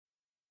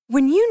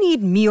When you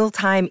need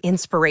mealtime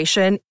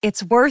inspiration,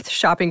 it's worth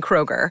shopping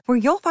Kroger, where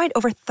you'll find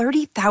over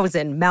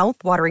 30,000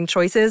 mouth-watering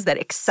choices that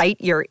excite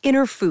your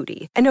inner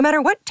foodie. And no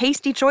matter what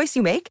tasty choice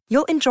you make,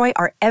 you'll enjoy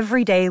our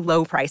everyday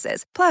low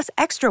prices, plus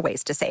extra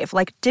ways to save,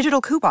 like digital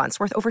coupons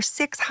worth over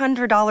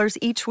 $600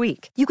 each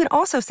week. You can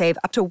also save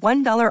up to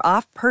 $1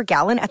 off per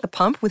gallon at the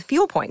pump with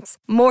fuel points.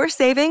 More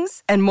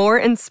savings and more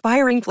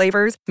inspiring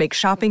flavors make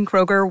shopping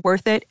Kroger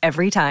worth it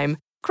every time.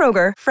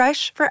 Kroger,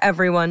 fresh for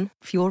everyone.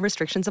 Fuel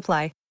restrictions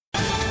apply.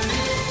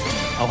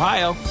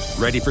 Ohio,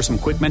 ready for some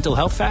quick mental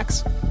health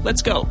facts?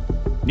 Let's go.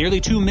 Nearly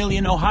 2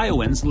 million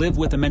Ohioans live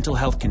with a mental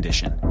health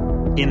condition.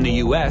 In the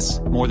U.S.,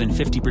 more than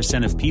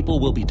 50% of people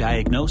will be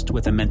diagnosed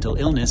with a mental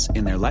illness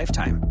in their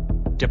lifetime.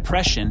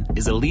 Depression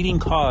is a leading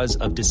cause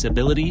of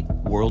disability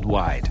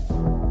worldwide.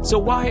 So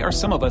why are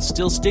some of us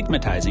still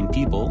stigmatizing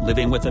people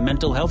living with a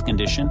mental health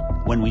condition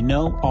when we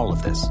know all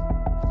of this?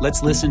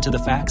 Let's listen to the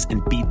facts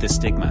and beat the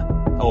stigma.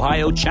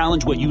 Ohio,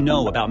 challenge what you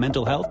know about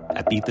mental health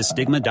at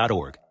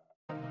beatthestigma.org.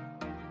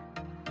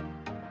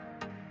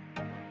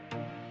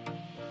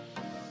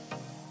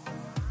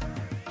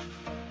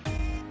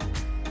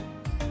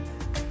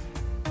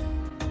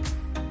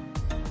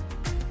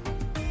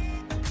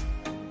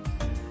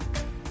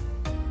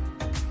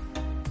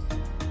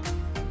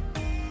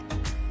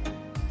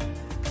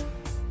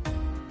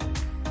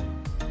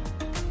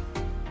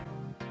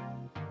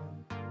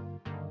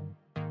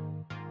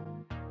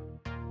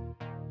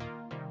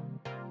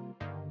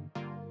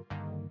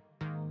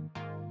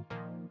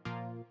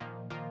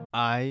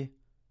 I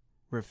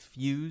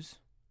refuse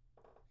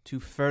to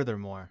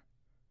furthermore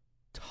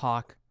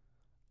talk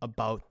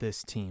about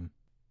this team.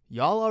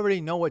 Y'all already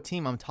know what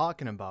team I'm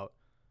talking about.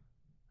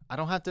 I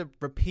don't have to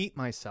repeat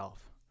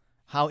myself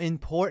how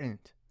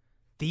important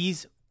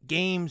these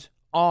games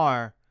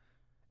are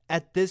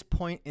at this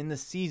point in the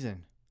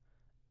season.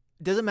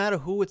 It doesn't matter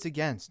who it's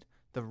against.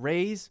 The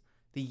Rays,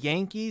 the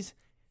Yankees,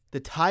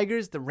 the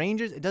Tigers, the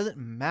Rangers, it doesn't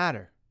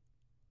matter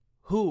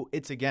who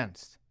it's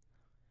against.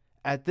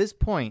 At this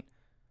point,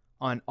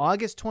 on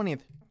August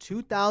 20th,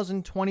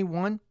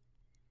 2021,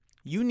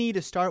 you need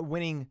to start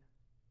winning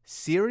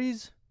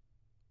series,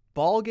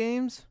 ball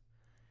games,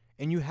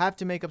 and you have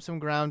to make up some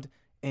ground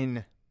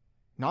in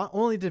not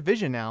only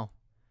division now,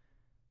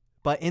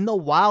 but in the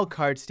wild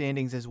card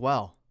standings as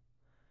well.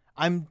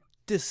 I'm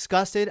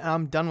disgusted and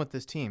I'm done with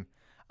this team.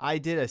 I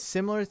did a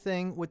similar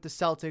thing with the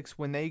Celtics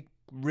when they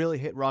really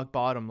hit rock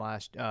bottom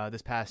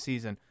this past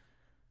season.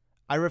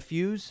 I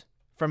refuse,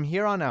 from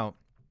here on out,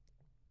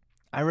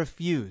 I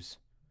refuse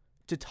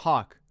to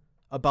talk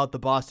about the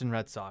Boston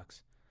Red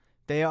Sox.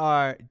 They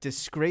are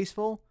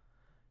disgraceful,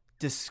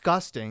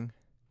 disgusting,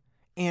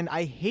 and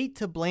I hate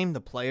to blame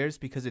the players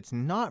because it's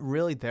not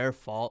really their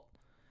fault.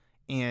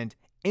 And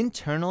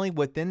internally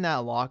within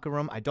that locker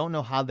room, I don't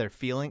know how they're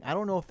feeling. I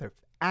don't know if they're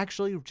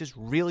actually just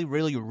really,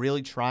 really,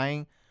 really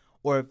trying,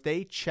 or if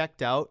they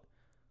checked out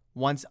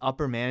once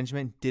upper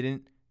management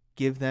didn't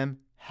give them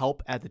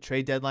help at the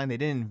trade deadline. They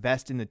didn't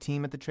invest in the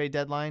team at the trade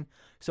deadline.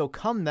 So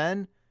come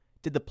then,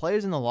 did the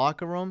players in the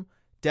locker room,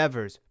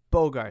 Devers,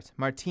 Bogaerts,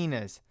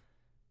 Martinez,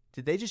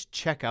 did they just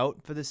check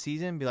out for the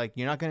season and be like,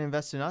 you're not going to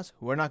invest in us?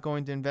 We're not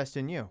going to invest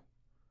in you.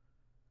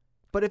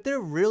 But if they're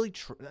really,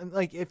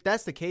 if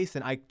that's the case,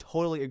 then I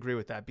totally agree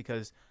with that,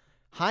 because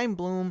Chaim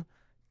Bloom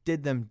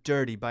did them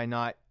dirty by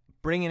not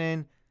bringing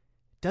in,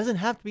 doesn't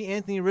have to be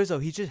Anthony Rizzo.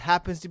 He just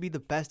happens to be the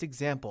best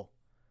example.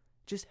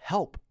 Just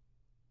help.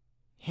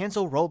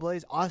 Hansel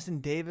Robles,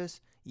 Austin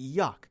Davis,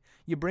 yuck.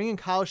 You bring in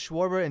Kyle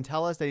Schwarber and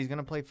tell us that he's going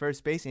to play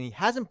first base, and he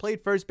hasn't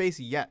played first base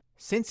yet.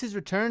 Since his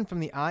return from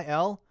the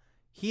IL,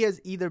 he has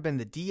either been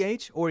the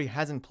DH or he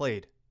hasn't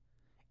played.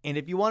 And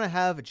if you want to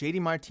have JD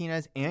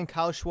Martinez and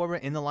Kyle Schwarber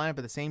in the lineup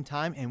at the same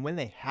time, and when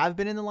they have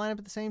been in the lineup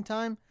at the same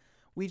time,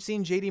 we've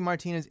seen JD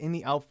Martinez in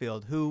the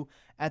outfield, who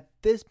at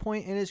this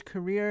point in his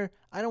career,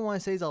 I don't want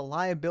to say he's a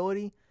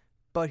liability,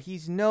 but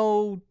he's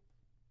no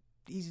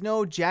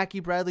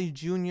Jackie Bradley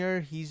Jr.,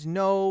 he's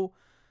no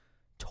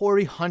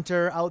Torrey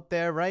Hunter out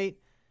there, right?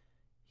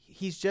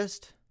 He's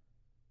just,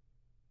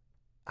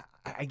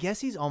 I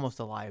guess he's almost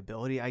a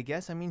liability. I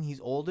mean,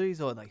 he's older.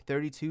 He's like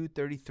 32,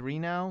 33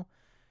 now.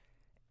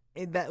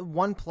 In that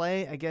one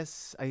play, I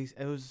guess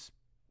it was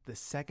the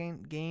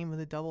second game of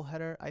the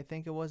doubleheader, I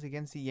think it was,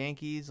 against the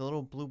Yankees. A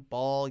little blue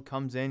ball, he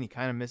comes in, he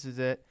kind of misses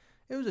it.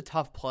 It was a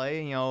tough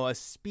play. A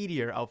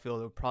speedier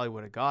outfielder probably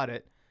would have got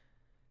it.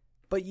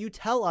 But you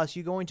tell us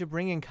you're going to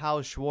bring in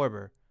Kyle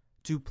Schwarber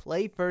to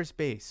play first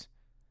base,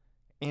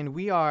 and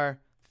we are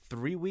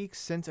 3 weeks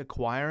since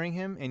acquiring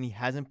him, and he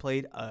hasn't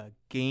played a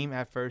game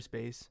at first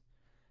base.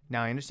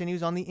 Now, I understand he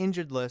was on the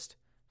injured list,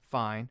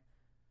 fine,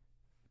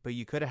 but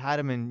you could have had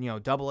him in, AA,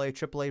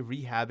 AAA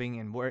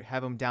rehabbing and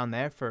have him down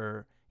there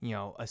for,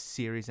 a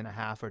series and a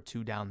half or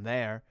two down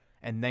there,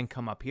 and then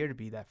come up here to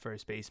be that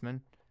first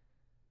baseman.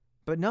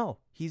 But no,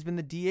 he's been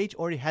the DH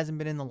or he hasn't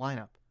been in the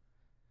lineup.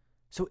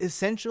 So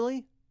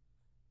essentially,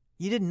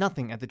 you did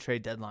nothing at the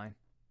trade deadline.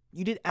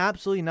 You did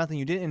absolutely nothing.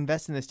 You didn't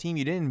invest in this team.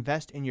 You didn't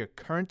invest in your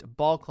current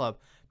ball club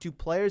to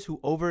players who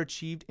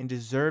overachieved and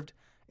deserved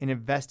an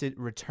invested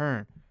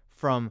return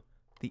from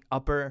the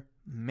upper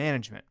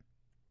management.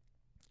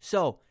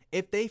 So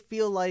if they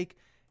feel like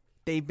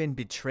they've been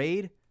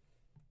betrayed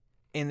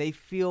and they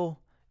feel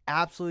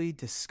absolutely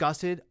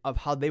disgusted of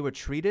how they were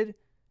treated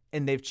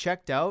and they've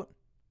checked out,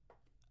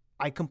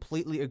 I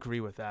completely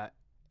agree with that.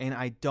 And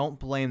I don't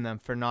blame them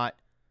for not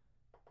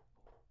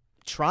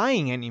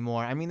trying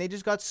anymore. I mean, they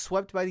just got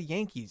swept by the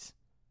Yankees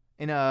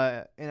in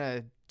a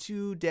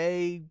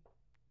 2-day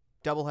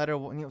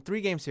doubleheader,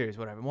 3-game series,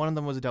 whatever. One of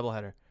them was a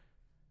doubleheader.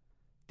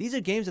 These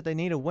are games that they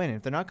need to win.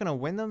 If they're not going to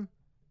win them,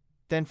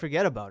 then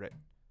forget about it.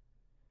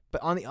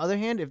 But on the other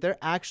hand, if they're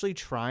actually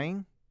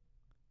trying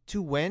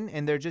to win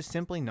and they're just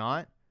simply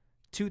not,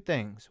 two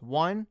things.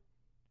 One,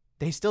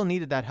 they still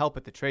needed that help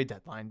at the trade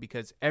deadline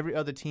because every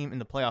other team in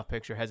the playoff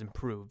picture has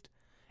improved.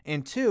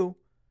 And two,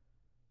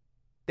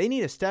 they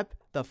need to step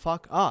the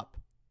fuck up.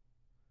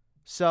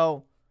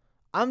 So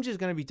I'm just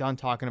going to be done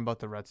talking about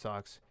the Red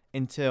Sox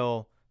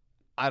until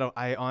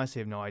I honestly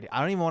have no idea. I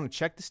don't even want to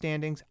check the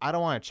standings. I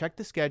don't want to check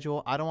the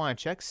schedule. I don't want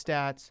to check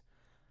stats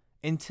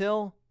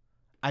until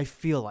I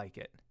feel like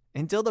it.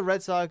 Until the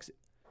Red Sox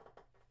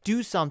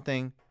do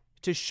something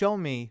to show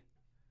me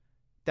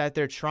that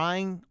they're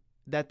trying,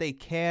 that they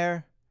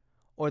care,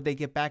 or they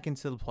get back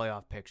into the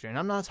playoff picture. And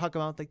I'm not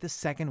talking about like the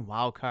second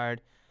wild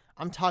card.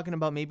 I'm talking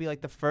about maybe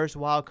like the first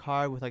wild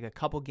card with like a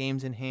couple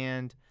games in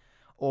hand,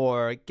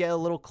 or get a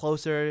little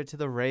closer to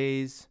the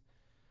Rays.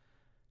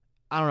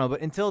 I don't know,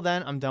 but until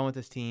then, I'm done with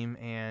this team.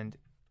 And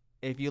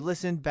if you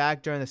listened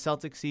back during the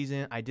Celtics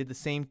season, I did the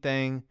same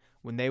thing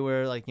when they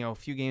were like, a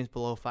few games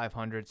below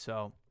 500.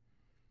 So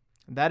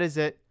that is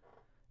it.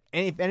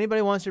 And if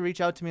anybody wants to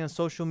reach out to me on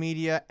social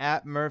media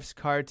at Murph's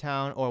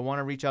Cardtown, or want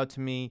to reach out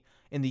to me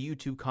in the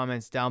YouTube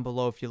comments down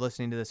below if you're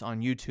listening to this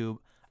on YouTube,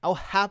 I'll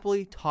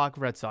happily talk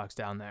Red Sox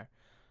down there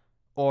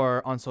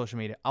or on social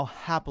media. I'll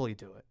happily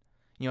do it.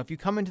 If you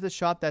come into the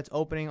shop that's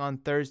opening on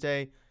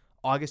Thursday,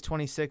 August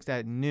 26th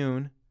at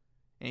noon,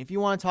 and if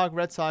you want to talk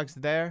Red Sox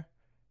there,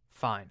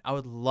 fine. I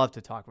would love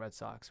to talk Red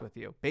Sox with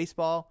you.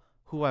 Baseball,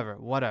 whoever,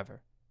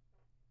 whatever.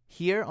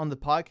 Here on the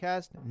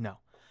podcast, no.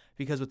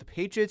 Because with the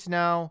Patriots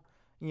now,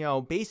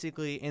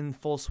 basically in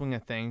full swing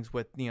of things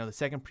with, the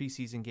second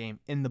preseason game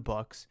in the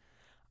books,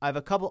 I have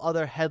a couple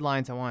other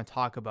headlines I want to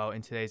talk about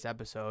in today's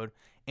episode.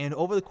 And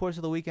over the course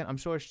of the weekend,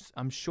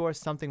 I'm sure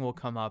something will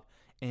come up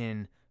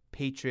in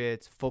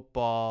Patriots,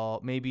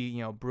 football,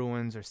 maybe,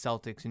 Bruins or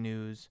Celtics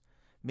news.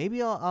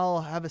 Maybe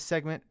I'll have a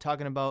segment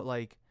talking about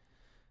like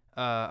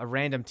a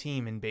random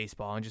team in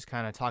baseball and just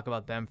kind of talk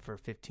about them for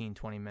 15,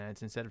 20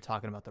 minutes instead of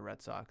talking about the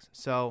Red Sox.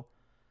 So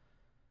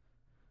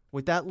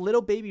with that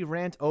little baby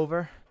rant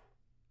over,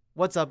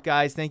 what's up,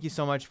 guys? Thank you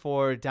so much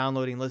for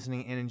downloading,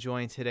 listening, and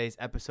enjoying today's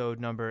episode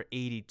number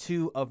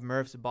 82 of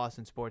Murph's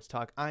Boston Sports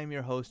Talk. I'm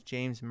your host,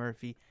 James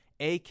Murphy,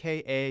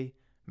 a.k.a.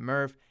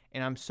 Murph,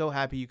 and I'm so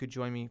happy you could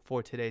join me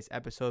for today's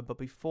episode. But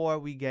before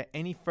we get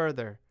any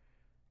further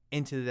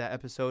into that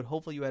episode,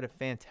 hopefully you had a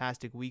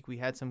fantastic week. We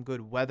had some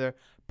good weather,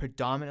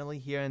 predominantly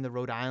here in the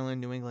Rhode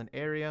Island, New England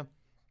area.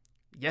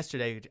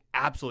 Yesterday, it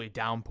absolutely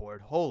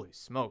downpoured. Holy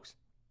smokes.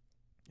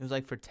 It was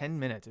like for 10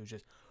 minutes, it was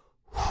just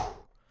whoosh,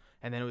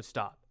 and then it would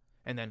stop.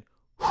 And then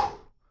whoosh,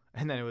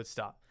 and then it would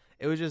stop.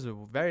 It was just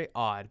very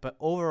odd. But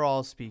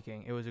overall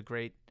speaking, it was a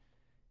great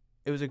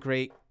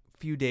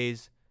few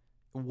days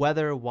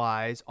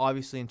weather-wise.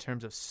 Obviously, in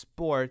terms of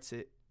sports,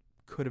 it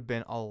could have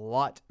been a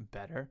lot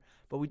better.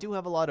 But we do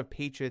have a lot of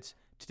Patriots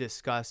to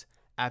discuss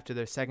after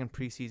their second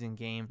preseason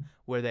game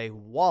where they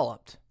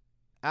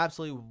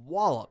absolutely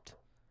walloped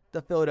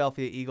the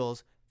Philadelphia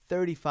Eagles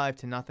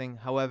 35-0.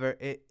 However,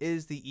 it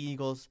is the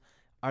Eagles.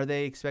 Are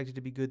they expected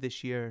to be good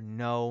this year?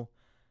 No.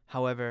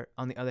 However,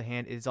 on the other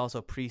hand, it is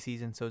also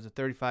preseason, so it's a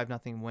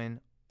 35-0 win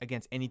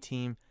against any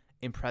team.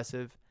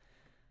 Impressive.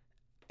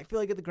 I feel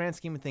like at the grand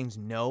scheme of things,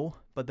 no,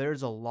 but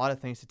there's a lot of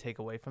things to take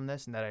away from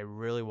this and that I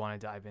really want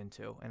to dive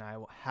into, and I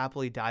will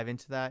happily dive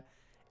into that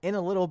in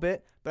a little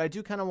bit, but I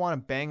do kind of want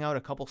to bang out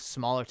a couple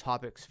smaller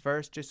topics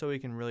first, just so we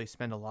can really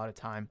spend a lot of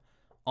time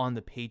on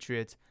the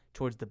Patriots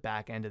towards the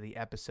back end of the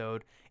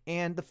episode.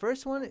 And the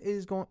first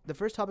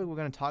topic we're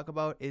going to talk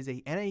about is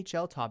a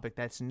NHL topic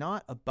that's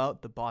not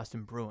about the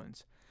Boston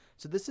Bruins.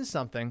 So this is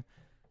something,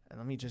 and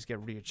let me just get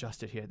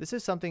readjusted here. This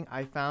is something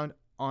I found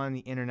on the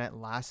internet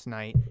last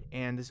night,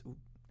 and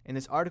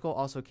this article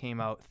also came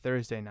out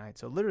Thursday night.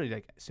 So literally,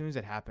 like, as soon as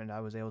it happened,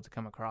 I was able to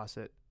come across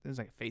it. It was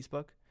like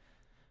Facebook,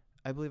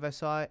 I believe I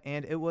saw it,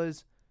 and it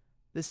was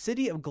the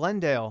city of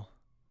Glendale,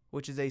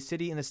 which is a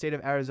city in the state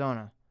of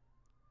Arizona.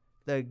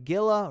 The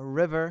Gila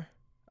River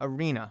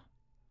Arena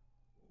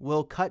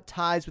will cut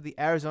ties with the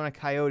Arizona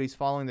Coyotes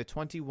following the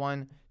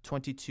 21-22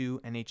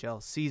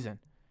 NHL season.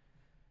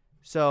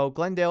 So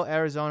Glendale,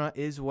 Arizona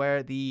is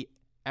where the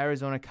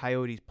Arizona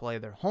Coyotes play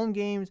their home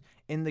games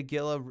in the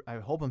Gila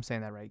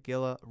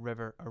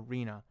River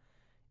Arena.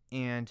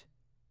 And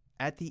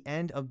at the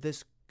end of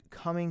this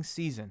coming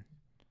season,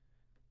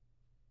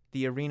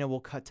 the arena will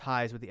cut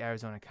ties with the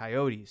Arizona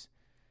Coyotes.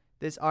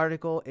 This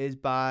article is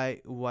by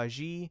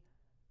Waji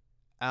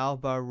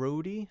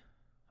Albarodi.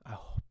 I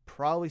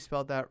probably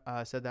said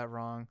that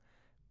wrong,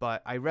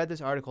 but I read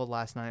this article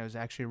last night. It was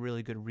actually a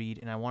really good read,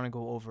 and I want to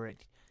go over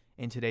it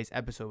in today's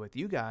episode with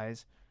you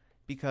guys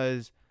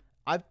because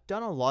I've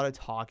done a lot of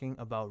talking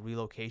about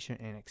relocation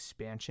and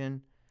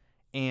expansion,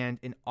 and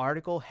an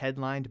article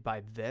headlined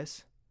by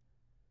this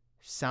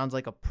sounds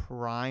like a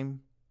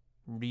prime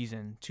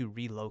reason to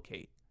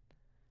relocate.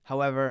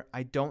 However,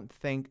 I don't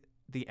think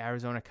the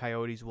Arizona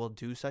Coyotes will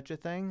do such a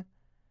thing,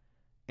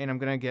 and I'm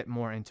going to get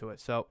more into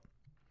it. So,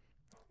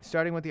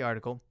 starting with the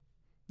article,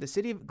 the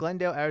city of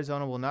Glendale,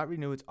 Arizona will not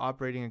renew its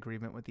operating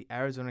agreement with the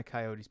Arizona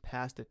Coyotes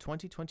past the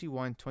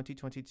 2021-2022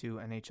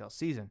 NHL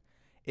season,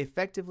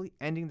 effectively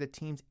ending the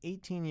team's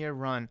 18-year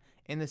run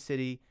in the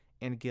city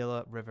and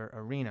Gila River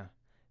Arena.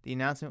 The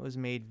announcement was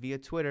made via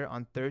Twitter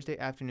on Thursday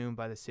afternoon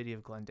by the city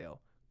of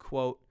Glendale.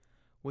 Quote,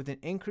 with an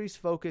increased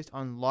focus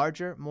on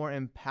larger, more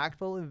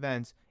impactful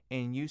events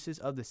and uses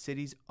of the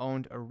city's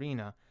owned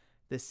arena,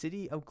 the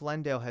city of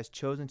Glendale has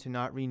chosen to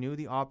not renew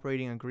the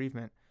operating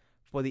agreement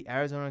for the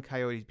Arizona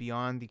Coyotes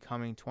beyond the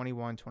coming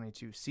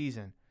 21-22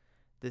 season,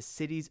 the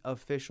city's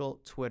official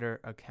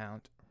Twitter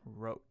account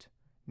wrote.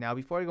 Now,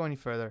 before I go any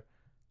further,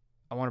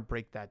 I want to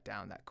break that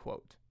down, that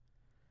quote.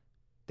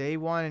 They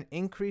want an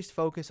increased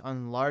focus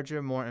on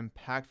larger, more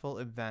impactful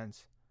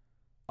events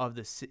of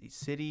the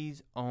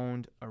city's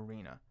owned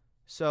arena.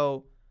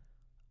 So,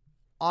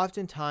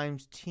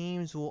 oftentimes,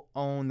 teams will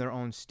own their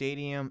own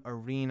stadium,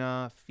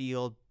 arena,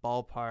 field,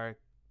 ballpark,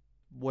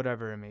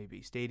 whatever it may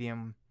be,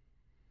 stadium.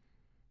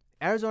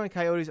 Arizona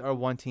Coyotes are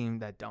one team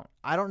that don't.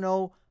 I don't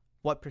know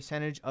what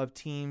percentage of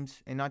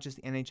teams, and not just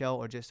the NHL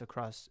or just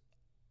across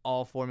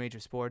all four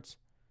major sports,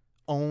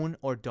 own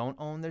or don't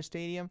own their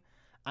stadium.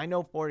 I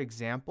know, for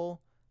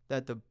example,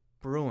 that the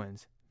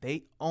Bruins,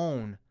 they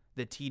own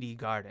the TD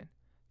Garden.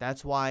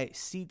 That's why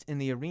seats in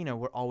the arena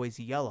were always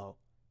yellow,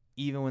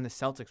 even when the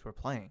Celtics were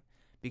playing,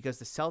 because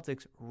the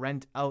Celtics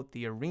rent out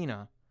the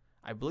arena.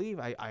 I believe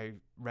I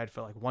read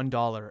for like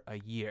 $1 a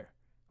year,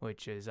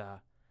 which is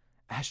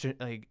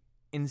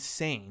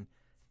insane,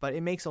 but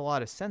it makes a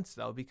lot of sense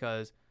though,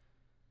 because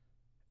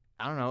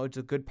I don't know, it's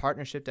a good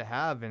partnership to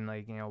have, and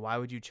why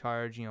would you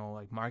charge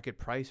like market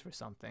price for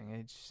something?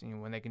 It's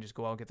when they can just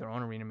go out and get their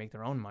own arena, make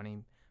their own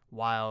money,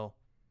 while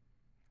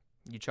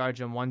you charge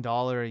them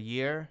 $1 a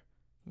year.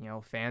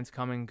 Fans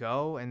come and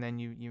go, and then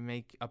you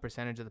make a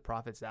percentage of the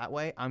profits that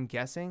way, I'm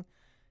guessing.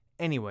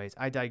 Anyways,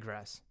 I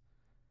digress.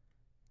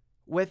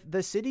 With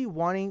the city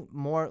wanting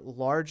more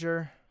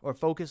larger, more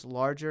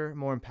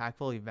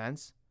impactful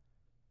events,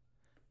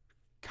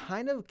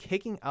 kind of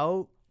kicking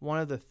out one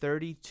of the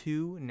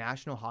 32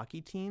 national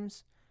hockey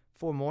teams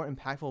for more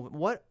impactful.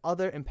 What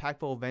other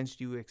impactful events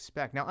do you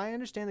expect? Now, I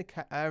understand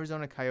the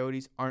Arizona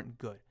Coyotes aren't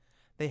good.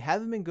 They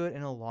haven't been good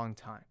in a long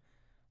time.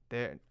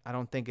 I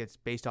don't think it's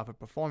based off of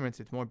performance.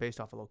 It's more based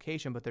off of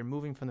location, but they're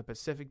moving from the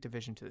Pacific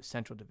Division to the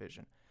Central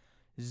Division.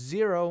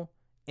 Zero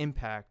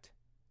impact.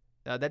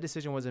 That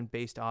decision wasn't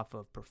based off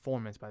of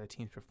performance, by the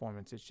team's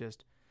performance. It's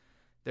just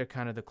they're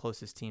kind of the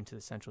closest team to the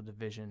Central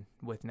Division,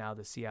 with now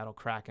the Seattle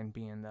Kraken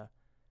being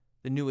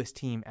the newest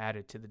team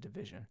added to the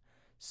division.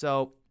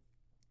 So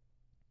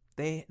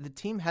the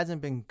team hasn't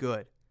been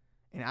good,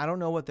 and I don't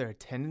know what their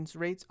attendance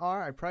rates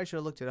are. I probably should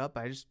have looked it up.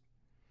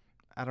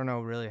 I don't know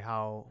really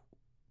how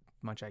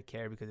much I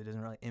care, because it doesn't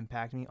really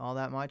impact me all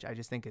that much. I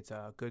just think it's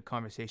a good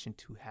conversation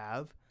to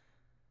have.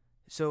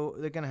 So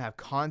they're going to have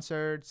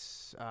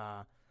concerts,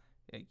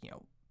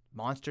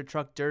 monster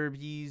truck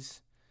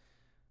derbies.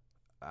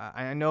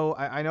 I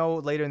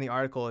know later in the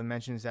article it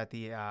mentions that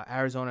the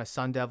Arizona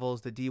Sun Devils,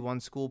 the D1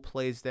 school,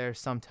 plays there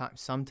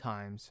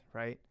sometimes,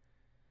 right?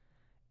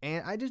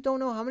 And I just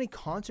don't know how many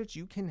concerts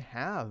you can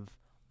have,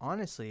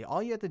 honestly.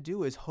 All you have to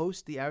do is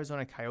host the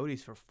Arizona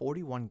Coyotes for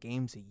 41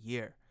 games a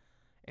year.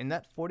 And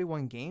that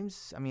 41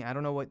 games, I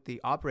don't know what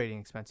the operating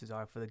expenses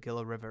are for the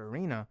Gila River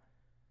Arena,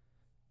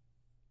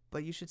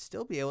 but you should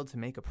still be able to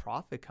make a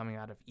profit coming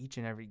out of each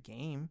and every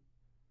game.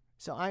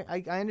 So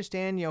I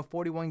understand,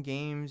 41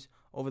 games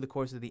over the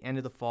course of the end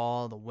of the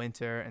fall, the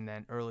winter, and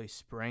then early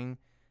spring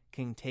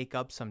can take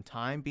up some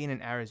time. Being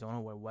in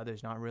Arizona, where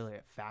weather's not really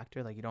a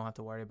factor, like you don't have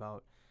to worry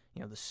about,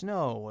 the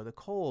snow or the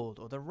cold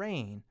or the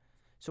rain.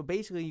 So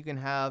basically you can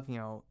have,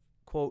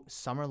 quote,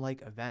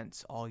 summer-like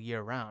events all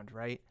year round,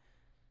 right?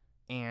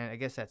 And I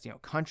guess that's,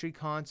 country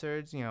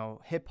concerts,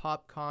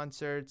 hip-hop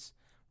concerts,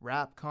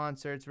 rap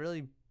concerts,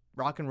 really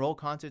rock and roll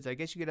concerts. I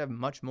guess you could have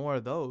much more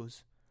of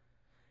those.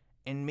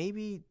 And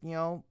maybe,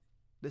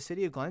 the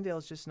city of Glendale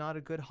is just not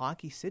a good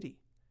hockey city.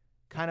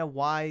 Kind of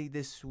why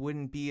this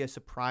wouldn't be a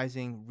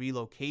surprising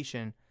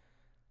relocation,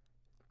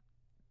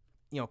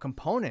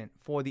 component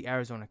for the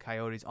Arizona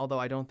Coyotes, although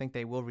I don't think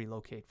they will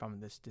relocate from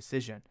this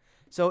decision.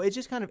 So it's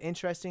just kind of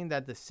interesting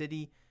that the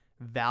city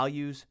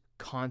values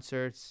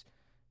concerts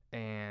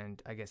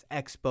and, I guess,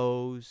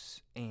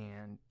 expos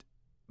and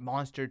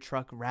monster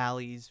truck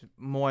rallies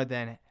more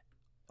than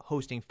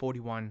hosting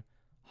 41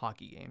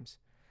 hockey games.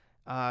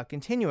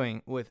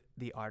 Continuing with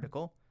the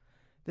article,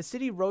 the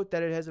city wrote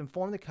that it has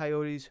informed the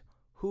Coyotes,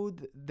 who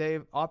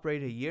they've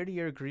operated a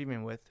year-to-year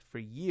agreement with for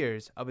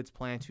years, of its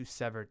plan to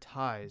sever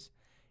ties.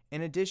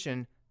 In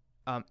addition,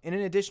 In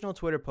an additional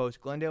Twitter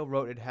post, Glendale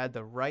wrote it had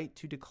the right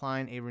to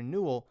decline a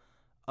renewal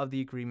of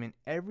the agreement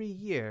every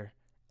year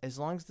as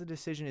long as the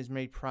decision is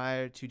made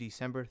prior to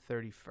December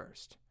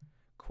 31st.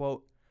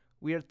 Quote,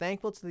 "We are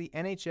thankful to the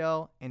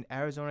NHL and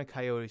Arizona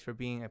Coyotes for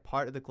being a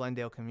part of the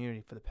Glendale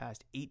community for the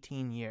past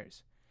 18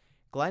 years.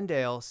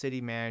 Glendale City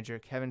Manager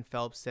Kevin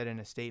Phelps said in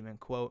a statement,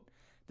 quote,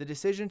 "The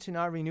decision to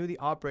not renew the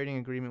operating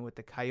agreement with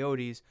the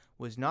Coyotes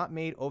was not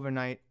made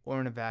overnight or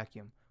in a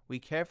vacuum. We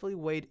carefully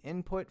weighed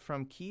input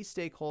from key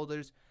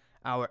stakeholders,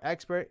 our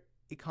expert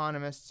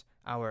economists,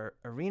 our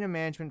arena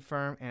management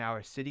firm, and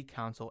our city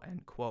council,"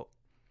 end quote.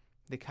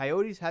 The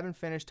Coyotes haven't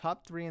finished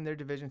top 3 in their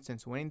division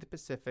since winning the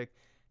Pacific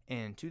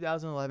in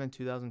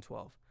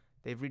 2011-2012.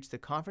 They've reached the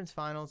conference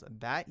finals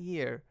that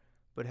year,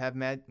 but have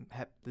made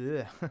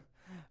the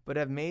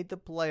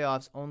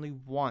playoffs only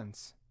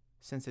once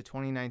since the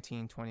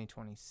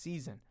 2019-2020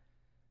 season,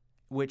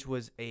 which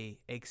was a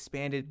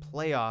expanded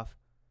playoff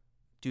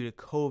due to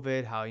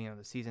COVID, how,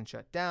 the season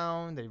shut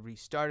down, they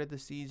restarted the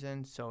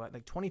season. So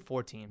like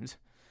 24 teams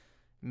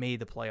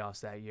made the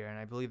playoffs that year, and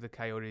I believe the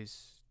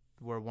Coyotes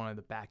were one of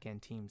the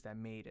back-end teams that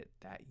made it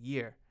that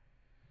year.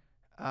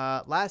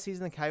 Last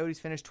season, the Coyotes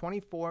finished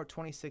 24,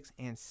 26,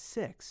 and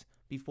 6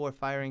 before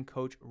firing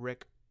coach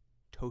Rick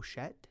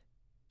Tocchet.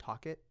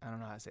 I don't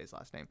know how to say his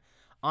last name.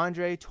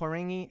 Andre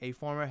Tourigny, a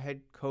former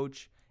head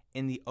coach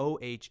in the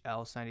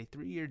OHL, signed a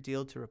 3-year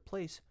deal to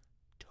replace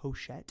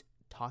Tocchet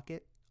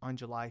on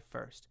July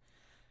 1st.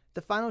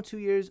 The final 2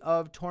 years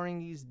of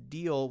Tourigny's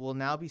deal will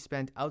now be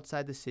spent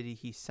outside the city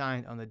he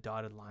signed on the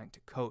dotted line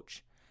to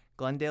coach.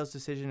 Glendale's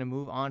decision to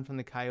move on from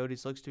the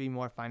Coyotes looks to be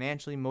more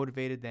financially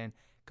motivated than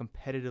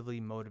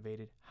competitively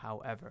motivated,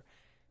 however.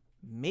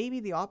 Maybe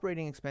the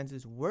operating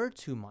expenses were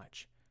too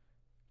much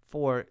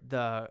for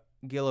the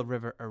Gila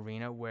River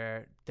Arena,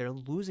 where they're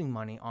losing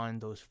money on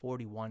those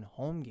 41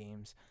 home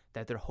games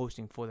that they're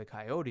hosting for the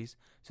Coyotes.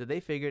 So they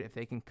figured if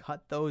they can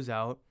cut those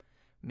out,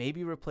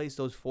 maybe replace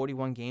those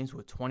 41 games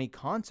with 20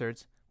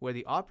 concerts where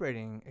the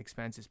operating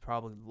expense is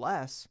probably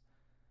less,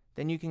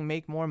 then you can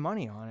make more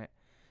money on it.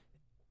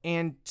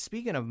 And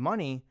speaking of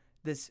money,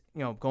 this,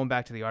 going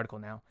back to the article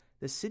now,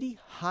 the city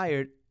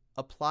hired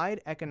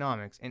Applied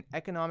Economics, an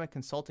economic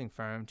consulting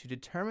firm, to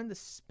determine the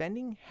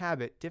spending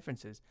habit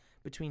differences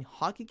between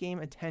hockey game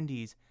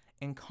attendees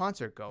and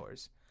concert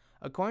goers.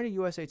 According to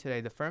USA Today,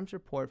 the firm's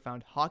report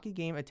found hockey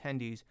game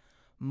attendees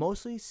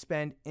mostly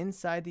spend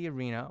inside the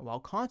arena,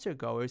 while concert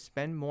goers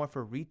spend more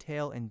for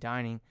retail and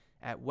dining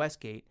at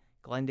Westgate,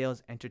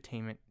 Glendale's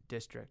entertainment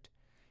district.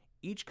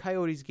 Each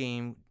Coyotes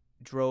game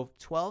drove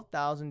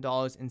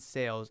 $12,000 in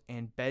sales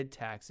and bed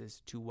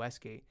taxes to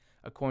Westgate,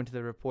 according to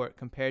the report,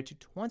 compared to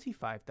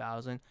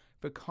 $25,000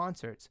 for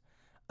concerts.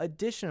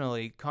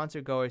 Additionally,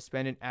 concert goers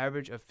spend an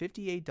average of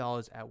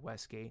 $58 at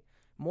Westgate,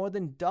 more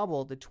than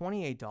double the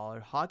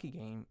 $28 hockey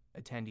game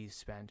attendees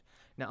spend.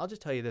 Now, I'll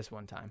just tell you this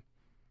one time.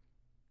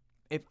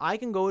 If I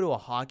can go to a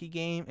hockey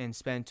game and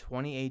spend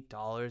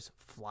 $28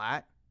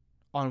 flat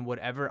on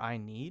whatever I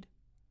need,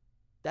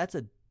 that's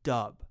a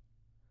dub.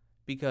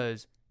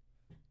 Because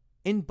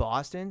in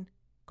Boston,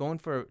 going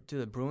to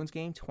the Bruins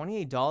game,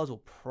 $28 will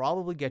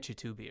probably get you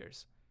 2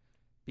 beers.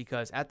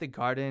 Because at the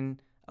Garden,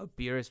 a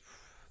beer is,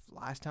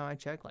 last time I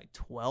checked, like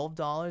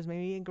 $12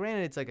 maybe. And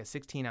granted, it's like a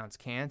 16-ounce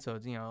can, so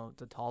it's,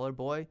 it's a taller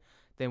boy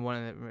than one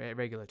of the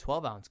regular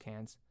 12-ounce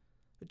cans.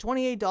 But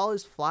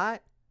 $28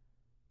 flat?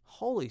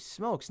 Holy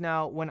smokes.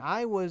 Now, when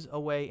I was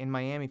away in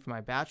Miami for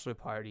my bachelor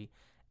party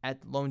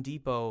at Lone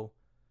Depot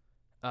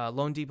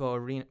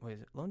Arena, wait,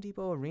 is it Lone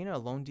Depot Arena or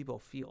Lone Depot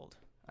Field?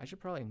 I should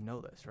probably know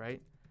this,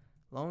 right?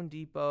 Lone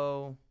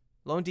Depot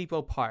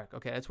Park.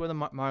 Okay, that's where the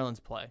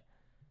Marlins play.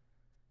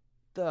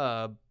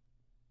 A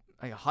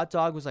hot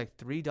dog was like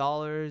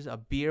 $3. A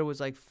beer was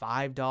like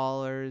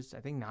 $5. I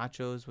think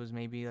nachos was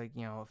maybe like,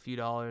 a few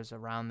dollars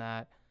around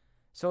that.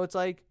 So it's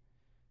like,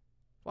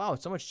 wow,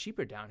 it's so much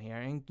cheaper down here.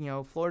 And,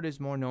 Florida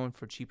is more known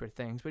for cheaper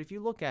things. But if you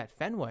look at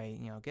Fenway,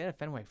 get a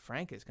Fenway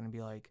Frank, it's going to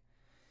be like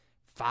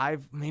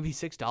 $5, maybe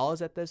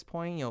 $6 at this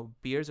point.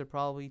 Beers are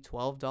probably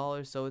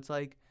 $12. So it's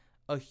like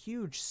a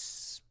huge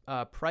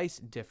price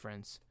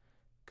difference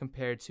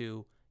compared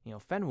to,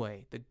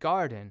 Fenway, the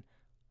Garden,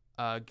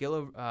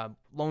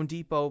 Lone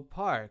Depot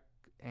Park,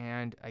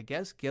 and I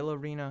guess Gila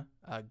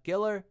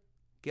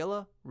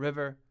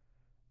River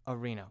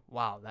Arena.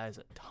 Wow, that is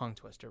a tongue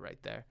twister right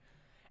there.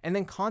 And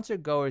then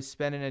concert goers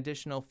spend an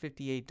additional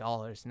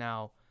 $58.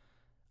 Now,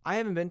 I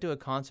haven't been to a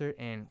concert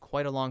in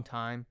quite a long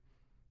time,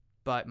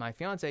 but my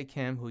fiance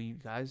Kim, who you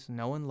guys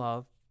know and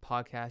love,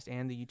 podcast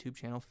and the YouTube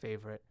channel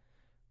favorite,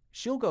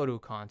 she'll go to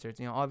concerts.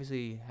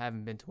 Obviously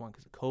haven't been to one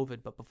because of COVID,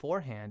 but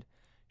beforehand,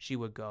 she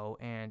would go.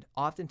 And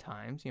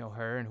oftentimes,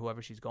 her and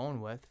whoever she's going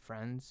with,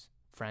 friend,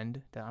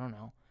 I don't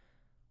know,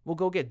 will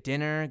go get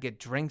dinner, get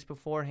drinks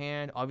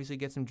beforehand, obviously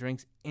get some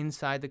drinks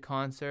inside the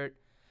concert.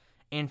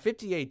 And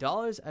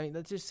 $58, I mean,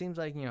 that just seems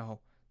like,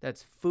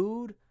 that's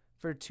food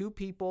for 2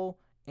 people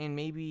and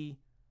maybe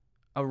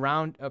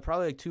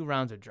probably like 2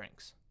 rounds of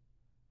drinks.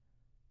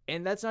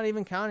 And that's not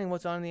even counting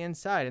what's on the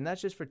inside. And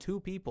that's just for 2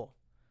 people.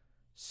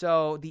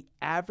 So the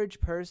average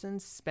person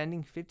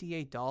spending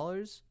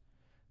 $58,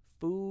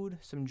 food,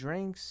 some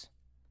drinks,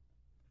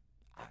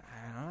 I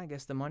don't know, I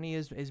guess the money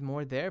is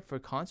more there for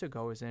concert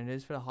goers than it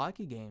is for the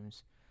hockey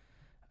games.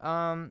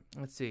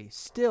 Let's see.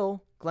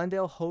 Still,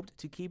 Glendale hoped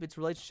to keep its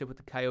relationship with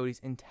the Coyotes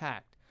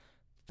intact.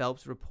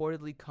 Phelps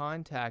reportedly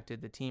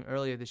contacted the team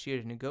earlier this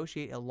year to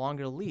negotiate a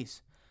longer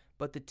lease,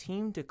 but the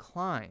team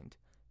declined.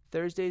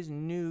 Thursday's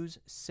news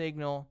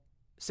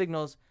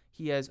signals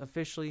he has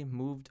officially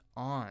moved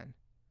on.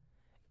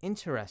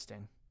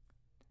 Interesting.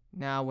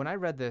 Now, when I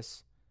read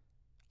this,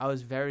 I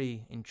was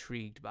very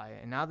intrigued by it.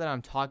 And now that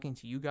I'm talking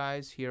to you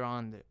guys here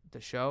on the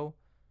show,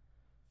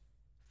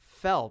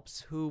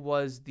 Phelps, who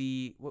was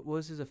what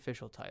was his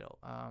official title?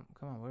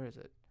 Come on, where is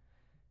it?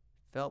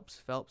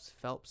 Phelps.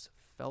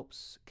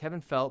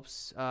 Kevin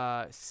Phelps,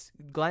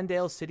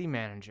 Glendale city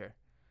manager,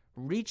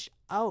 reached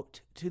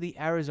out to the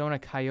Arizona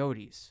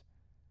Coyotes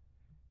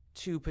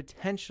to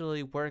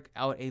potentially work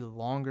out a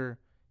longer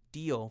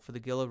deal for the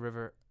Gila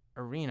River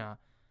Arena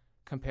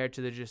compared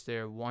to just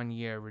their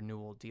 1-year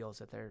renewal deals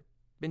that they've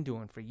been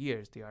doing for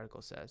years, the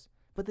article says.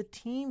 But the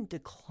team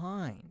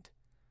declined.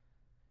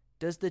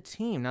 Does the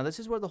team, now this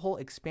is where the whole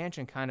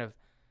expansion kind of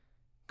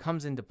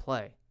comes into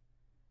play.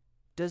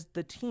 Does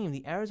the team,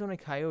 the Arizona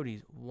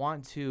Coyotes,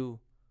 want to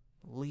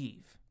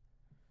leave?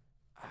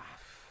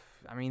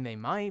 I mean, they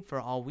might, for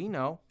all we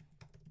know.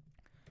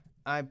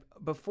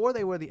 Before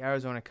they were the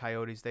Arizona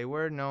Coyotes, they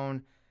were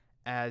known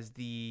as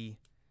the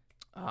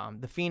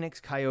Phoenix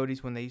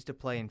Coyotes when they used to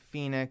play in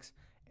Phoenix.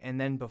 And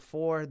then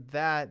before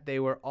that, they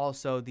were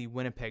also the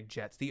Winnipeg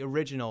Jets, the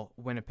original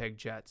Winnipeg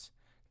Jets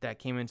that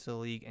came into the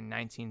league in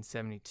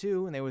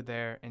 1972, and they were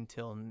there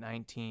until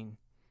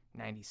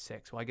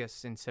 1996. Well, I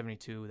guess in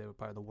 72, they were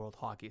part of the World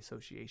Hockey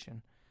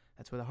Association.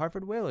 That's where the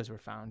Hartford Whalers were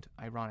found,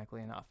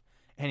 ironically enough.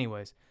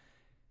 Anyways,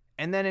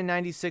 and then in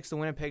 96, the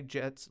Winnipeg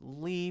Jets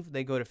leave.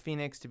 They go to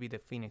Phoenix to be the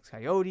Phoenix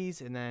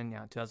Coyotes, and then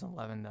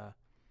 2011, the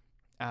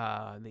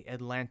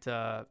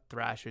Atlanta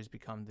Thrashers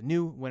become the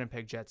new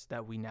Winnipeg Jets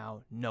that we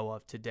now know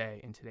of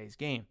today in today's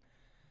game.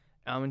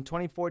 In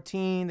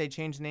 2014, they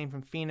changed the name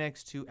from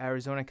Phoenix to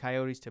Arizona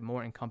Coyotes to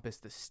more encompass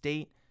the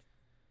state,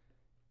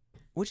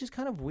 which is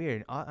kind of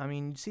weird. I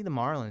mean, you see the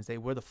Marlins. They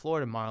were the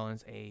Florida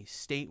Marlins, a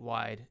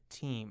statewide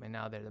team, and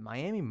now they're the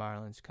Miami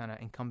Marlins, kind of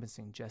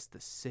encompassing just the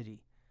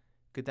city.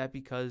 Could that be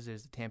because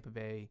there's the Tampa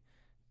Bay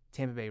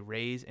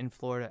Rays in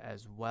Florida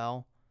as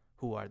well,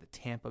 who are the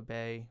Tampa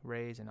Bay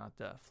Rays and not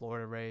the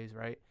Florida Rays,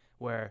 right?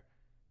 Where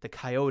the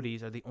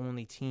Coyotes are the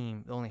only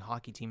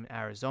hockey team in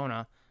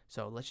Arizona.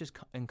 So let's just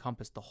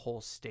encompass the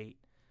whole state.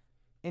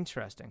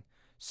 Interesting.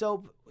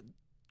 So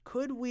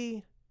could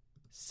we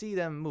see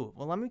them move?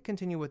 Well, let me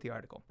continue with the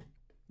article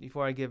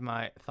before I give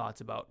my thoughts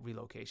about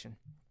relocation.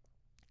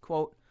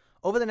 Quote,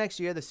 over the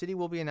next year, the city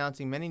will be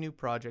announcing many new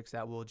projects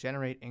that will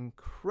generate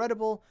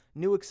incredible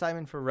new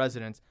excitement for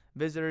residents,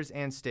 visitors,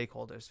 and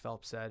stakeholders,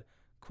 Phelps said.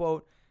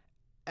 Quote,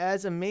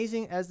 as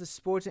amazing as the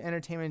sports and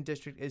entertainment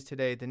district is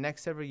today, the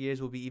next several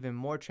years will be even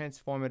more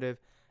transformative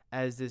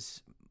as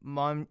this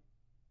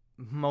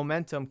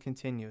momentum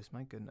continues.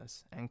 My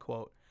goodness. End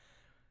quote.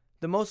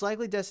 The most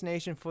likely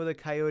destination for the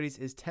Coyotes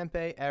is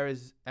Tempe,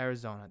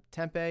 Arizona.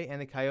 Tempe and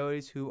the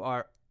Coyotes, who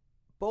are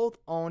both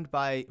owned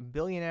by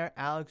billionaire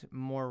Alex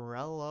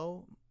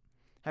Morello,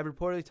 have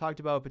reportedly talked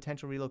about a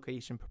potential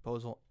relocation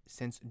proposal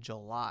since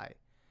July.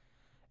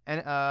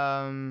 And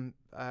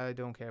I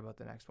don't care about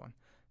the next one.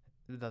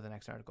 The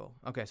next article.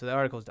 Okay, so the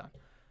article's done.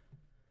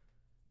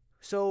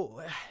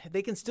 So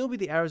they can still be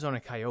the Arizona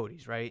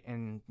Coyotes, right?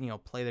 And,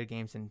 play their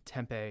games in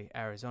Tempe,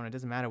 Arizona. It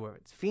doesn't matter whether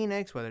it's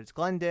Phoenix, whether it's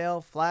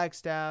Glendale,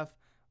 Flagstaff,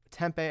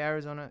 Tempe,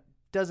 Arizona.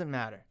 Doesn't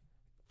matter.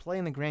 Play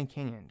in the Grand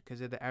Canyon because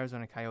they're the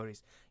Arizona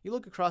Coyotes. You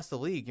look across the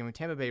league,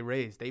 Tampa Bay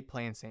Rays, they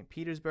play in St.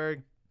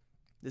 Petersburg.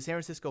 The San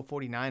Francisco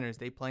 49ers,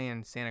 they play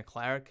in Santa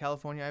Clara,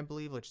 California, I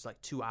believe, which is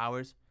like 2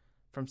 hours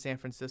from San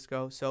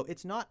Francisco. So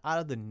it's not out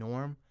of the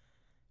norm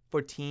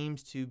for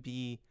teams to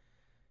be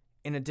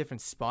in a different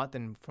spot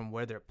than from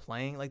where they're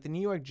playing. Like the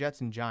New York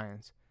Jets and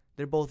Giants,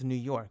 they're both New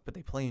York, but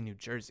they play in New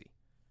Jersey,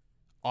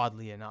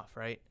 oddly enough,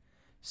 right?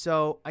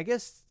 So I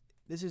guess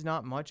this is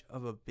not much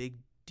of a big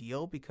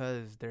deal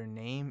because their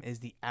name is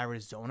the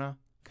Arizona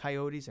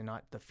Coyotes and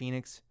not the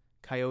Phoenix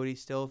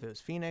Coyotes still. If it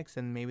was Phoenix,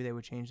 then maybe they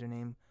would change their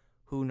name.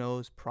 Who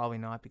knows? Probably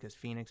not, because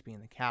Phoenix,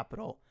 being the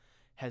capital,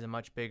 has a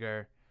much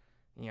bigger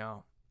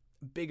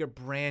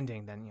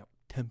branding than,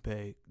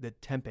 the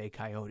Tempe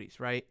Coyotes,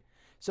 right?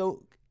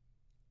 So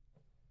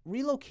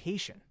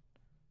relocation,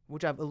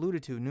 which I've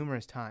alluded to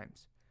numerous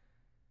times,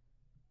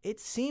 it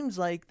seems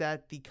like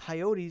that the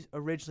Coyotes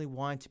originally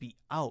wanted to be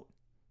out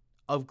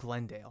of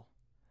Glendale.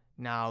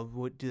 Now,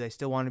 do they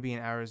still want to be in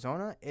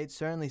Arizona? It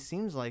certainly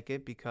seems like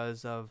it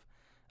because of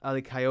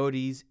the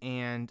Coyotes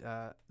and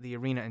the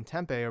arena in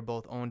Tempe are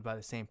both owned by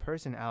the same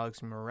person,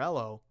 Alex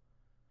Morello.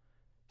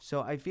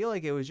 So I feel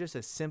like it was just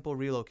a simple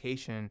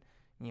relocation,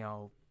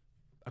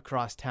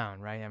 across town,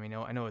 right? I mean,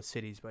 I know it's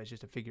cities, but it's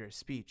just a figure of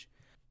speech.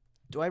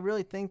 Do I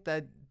really think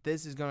that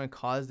this is going to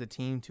cause the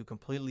team to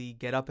completely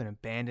get up and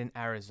abandon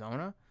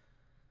Arizona?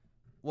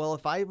 Well,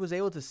 if I was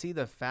able to see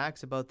the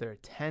facts about their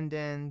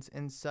attendance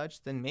and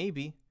such, then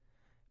maybe.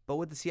 But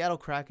with the Seattle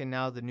Kraken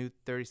now, the new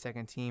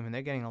 32nd team, and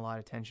they're getting a lot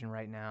of attention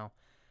right now,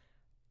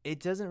 it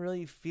doesn't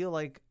really feel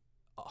like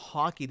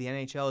hockey, the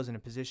NHL, is in a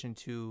position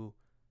to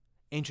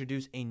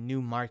introduce a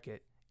new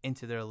market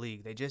into their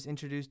league. They just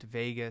introduced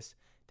Vegas.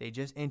 They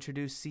just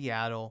introduced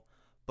Seattle.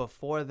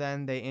 Before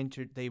then,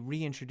 they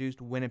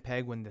reintroduced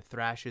Winnipeg when the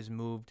Thrashers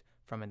moved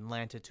from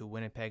Atlanta to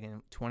Winnipeg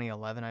in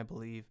 2011, I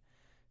believe.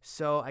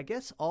 So I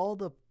guess all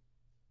the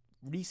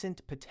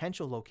recent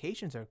potential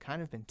locations are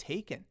kind of been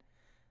taken.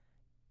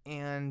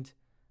 And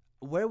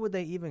where would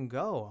they even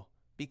go?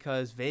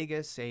 Because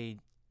Vegas, a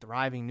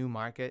thriving new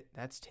market,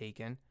 that's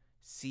taken.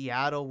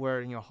 Seattle,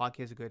 where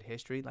hockey has a good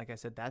history, like I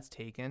said, that's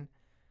taken.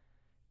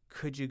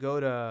 Could you go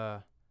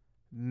to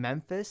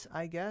Memphis?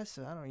 I guess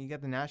I don't know. You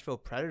got the Nashville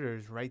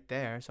Predators right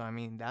there, so I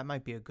mean that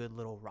might be a good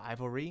little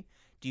rivalry.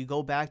 Do you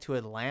go back to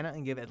Atlanta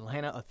and give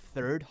Atlanta a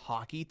third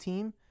hockey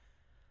team?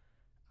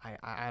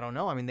 I don't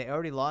know. I mean, they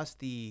already lost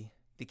the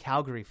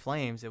Calgary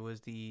Flames. It was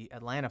the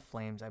Atlanta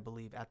Flames, I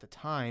believe, at the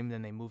time.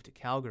 Then they moved to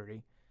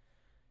Calgary.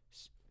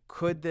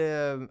 Could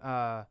the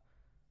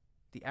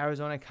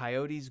Arizona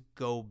Coyotes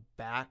go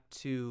back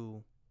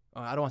to?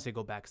 I don't want to say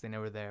go back because they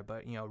never were there,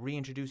 but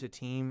reintroduce a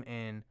team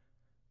in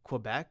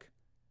Quebec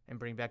and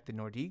bring back the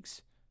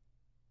Nordiques?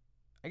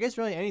 I guess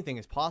really anything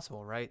is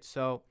possible, right?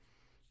 So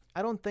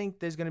I don't think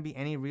there's going to be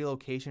any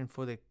relocation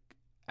for the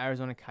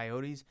Arizona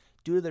Coyotes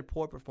due to their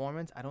poor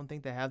performance. I don't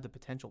think they have the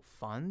potential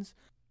funds.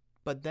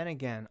 But then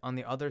again, on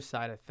the other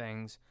side of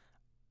things,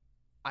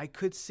 I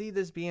could see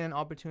this being an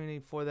opportunity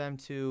for them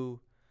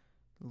to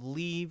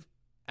leave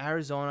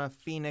Arizona,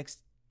 Phoenix,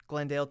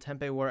 Glendale,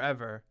 Tempe,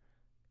 wherever.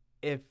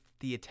 If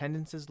the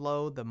attendance is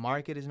low, the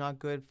market is not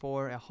good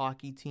for a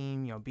hockey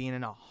team. Being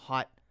in a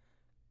hot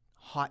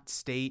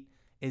state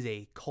is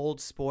a cold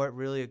sport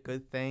really a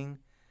good thing?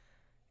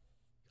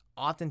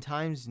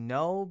 Oftentimes,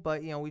 no,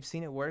 but we've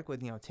seen it work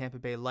with Tampa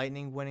Bay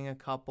Lightning winning a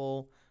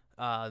couple.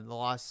 The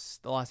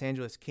Los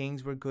Angeles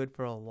Kings were good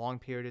for a long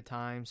period of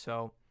time,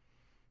 so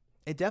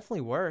it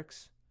definitely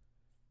works.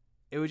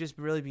 It would just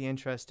really be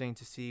interesting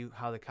to see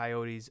how the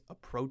Coyotes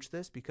approach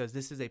this, because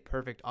this is a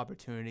perfect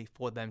opportunity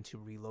for them to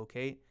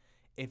relocate.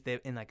 If they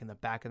in the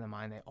back of their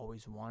mind they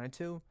always wanted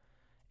to,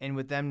 and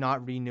with them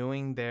not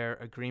renewing their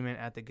agreement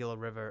at the Gila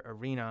River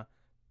Arena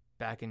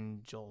back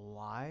in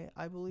July,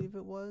 I believe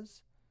it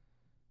was.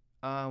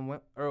 When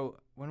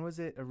was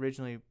it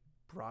originally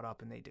brought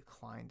up and they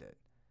declined it?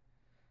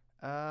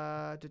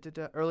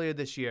 Earlier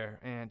this year,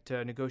 and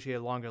to negotiate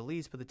a longer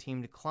lease, but the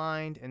team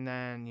declined, and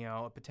then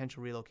a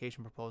potential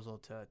relocation proposal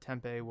to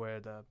Tempe, where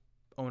the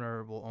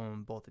owner will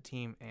own both the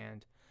team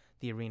and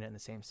the arena in the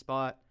same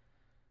spot.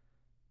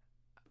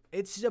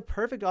 It's a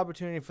perfect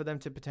opportunity for them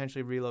to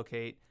potentially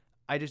relocate.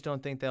 I just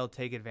don't think they'll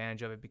take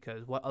advantage of it,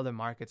 because what other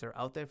markets are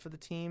out there for the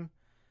team?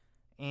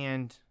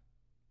 And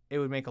it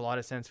would make a lot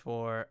of sense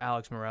for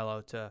Alex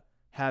Morello to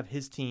have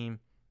his team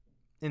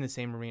in the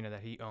same arena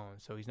that he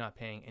owns, so he's not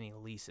paying any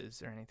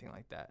leases or anything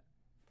like that.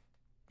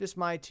 Just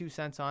my 2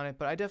 cents on it,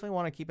 but I definitely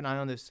want to keep an eye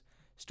on this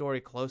story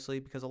closely,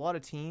 because a lot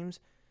of teams,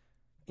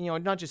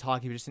 not just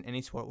hockey, but just in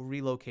any sport, will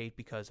relocate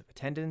because of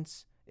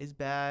attendance is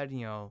bad,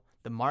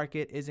 the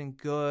market isn't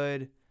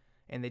good,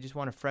 and they just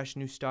want a fresh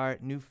new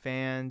start, new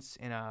fans,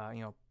 in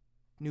a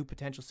new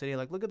potential city.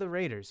 Like, look at the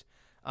Raiders.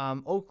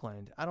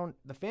 Oakland.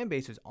 The fan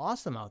base is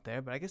awesome out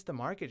there, but I guess the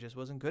market just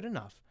wasn't good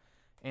enough.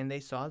 And they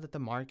saw that the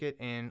market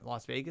in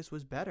Las Vegas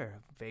was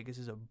better. Vegas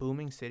is a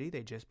booming city.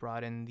 They just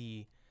brought in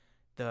the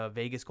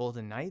Vegas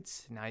Golden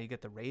Knights. Now you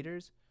get the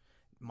Raiders.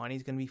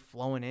 Money's going to be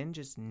flowing in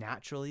just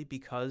naturally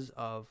because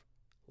of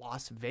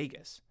Las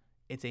Vegas.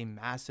 It's a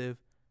massive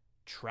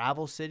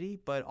travel city,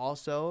 but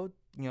also,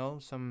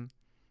 some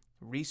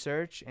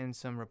research and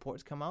some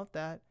reports come out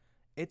that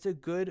it's at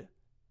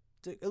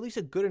least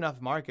a good enough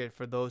market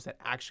for those that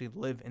actually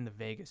live in the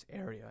Vegas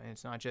area. And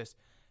it's not just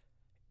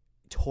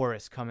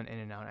tourists coming in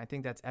and out. And I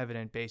think that's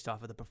evident based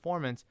off of the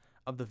performance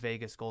of the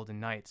Vegas Golden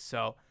Knights.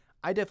 So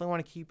I definitely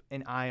want to keep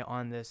an eye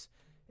on this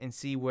and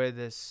see where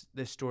this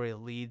story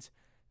leads.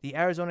 The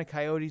Arizona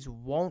Coyotes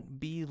won't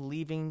be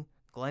leaving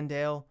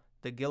Glendale,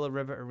 the Gila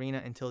River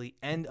Arena, until the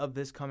end of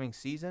this coming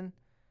season.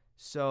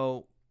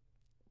 So,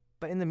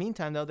 but in the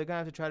meantime, though, they're going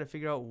to have to try to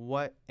figure out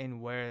what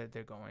and where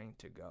they're going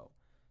to go.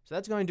 So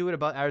that's going to do it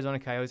about Arizona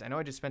Coyotes. I know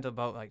I just spent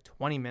about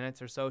 20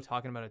 minutes or so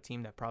talking about a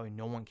team that probably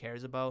no one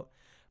cares about.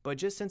 But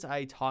just since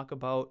I talk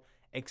about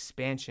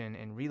expansion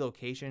and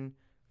relocation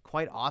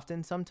quite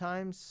often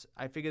sometimes,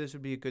 I figure this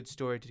would be a good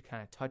story to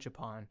kind of touch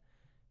upon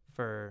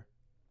for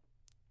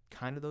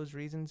kind of those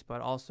reasons,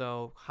 but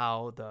also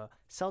how the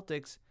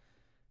Celtics,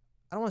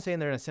 I don't want to say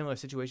they're in a similar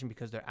situation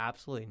because they're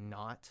absolutely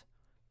not,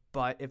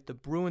 but if the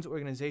Bruins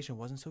organization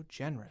wasn't so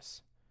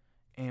generous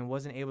and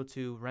wasn't able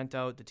to rent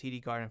out the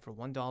TD Garden for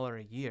 $1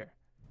 a year,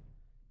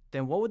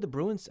 then what would the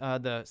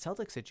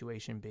Celtics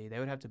situation be? They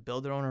would have to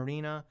build their own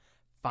arena,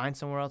 find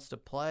somewhere else to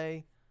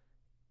play.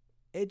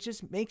 It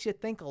just makes you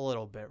think a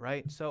little bit,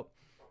 right? So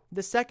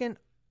the second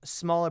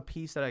smaller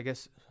piece that I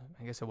guess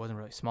it wasn't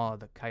really small,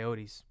 the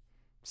Coyotes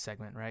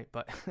segment, right?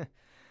 But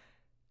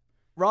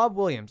Rob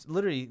Williams,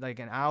 literally like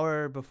an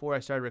hour before I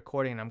started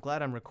recording, and I'm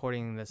glad I'm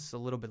recording this a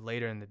little bit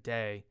later in the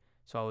day,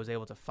 so I was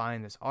able to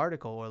find this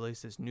article, or at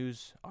least this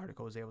news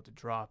article was able to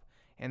drop.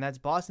 And that's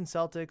Boston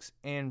Celtics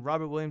and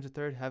Robert Williams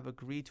III have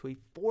agreed to a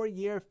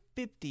 4-year,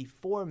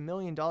 $54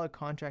 million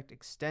contract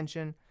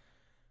extension.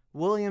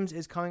 Williams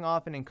is coming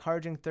off an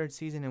encouraging third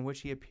season in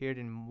which he appeared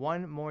in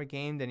one more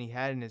game than he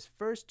had in his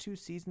first 2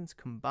 seasons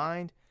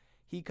combined.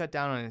 He cut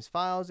down on his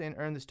fouls and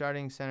earned the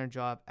starting center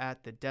job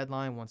at the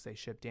deadline once they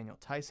shipped Daniel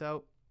Tice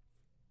out,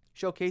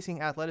 showcasing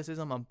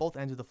athleticism on both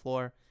ends of the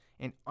floor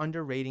and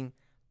underrating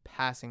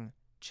passing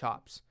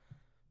chops.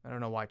 I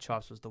don't know why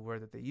chops was the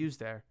word that they used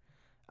there.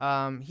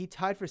 He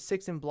tied for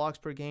 6th in blocks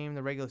per game in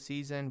the regular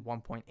season,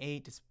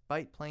 1.8,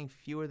 despite playing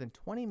fewer than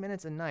 20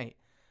 minutes a night,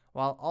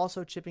 while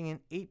also chipping in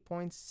 8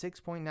 points,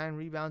 6.9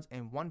 rebounds,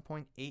 and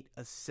 1.8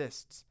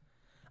 assists.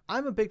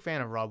 I'm a big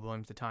fan of Rob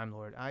Williams, the Time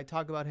Lord. I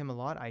talk about him a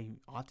lot. I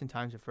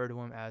oftentimes refer to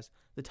him as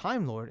the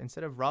Time Lord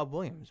instead of Rob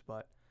Williams,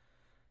 but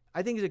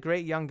I think he's a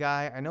great young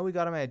guy. I know we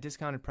got him at a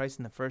discounted price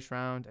in the first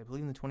round, I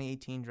believe in the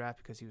 2018 draft,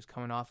 because he was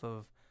coming off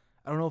of,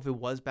 I don't know if it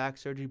was back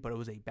surgery, but it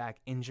was a back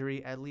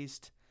injury at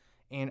least.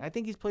 And I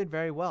think he's played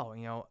very well.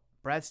 You know,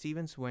 Brad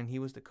Stevens, when he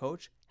was the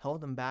coach,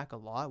 held him back a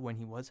lot when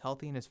he was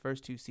healthy in his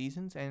first 2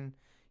 seasons, and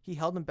he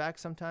held him back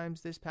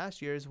sometimes this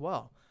past year as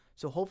well.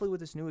 So hopefully with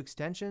this new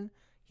extension,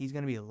 he's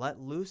going to be let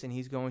loose and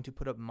he's going to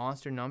put up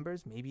monster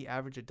numbers, maybe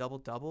average a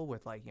double-double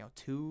with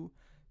 2-3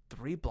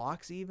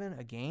 blocks even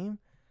a game.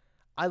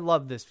 I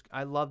love this.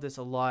 I love this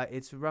a lot.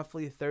 It's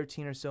roughly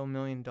 $13 or so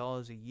million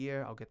a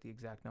year. I'll get the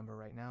exact number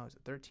right now. Is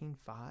it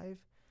 13.5?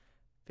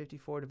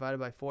 54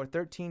 divided by 4.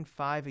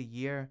 13.5 a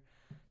year.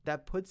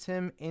 That puts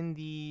him in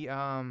the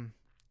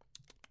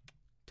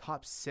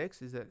top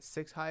 6. Is that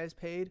 6th highest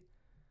paid?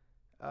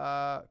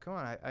 Come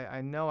on.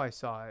 I know I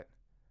saw it.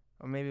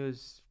 Or maybe it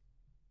was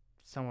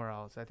somewhere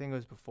else. I think it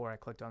was before I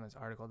clicked on this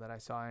article that I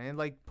saw.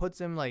 And it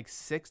puts him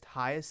 6th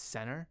highest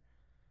center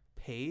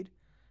paid.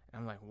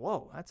 And I'm like,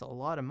 whoa, that's a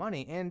lot of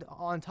money. And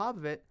on top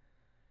of it,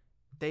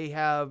 they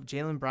have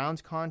Jaylen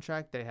Brown's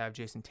contract. They have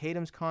Jason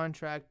Tatum's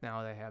contract.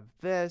 Now they have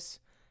this.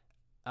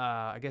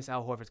 I guess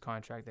Al Horford's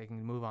contract. They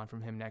can move on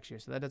from him next year,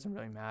 so that doesn't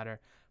really matter.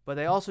 But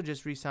they also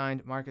just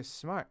re-signed Marcus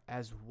Smart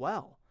as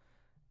well.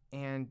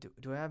 And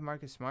do I have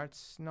Marcus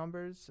Smart's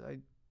numbers? I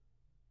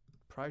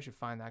probably should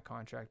find that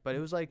contract. But it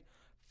was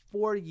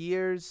 4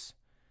 years,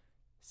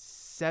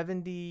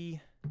 $77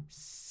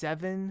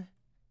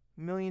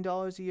 million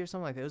a year,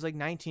 something like that. It was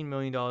 $19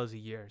 million a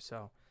year.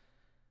 So,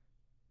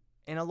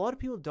 and a lot of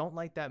people don't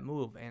like that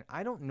move, and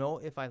I don't know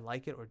if I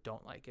like it or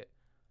don't like it.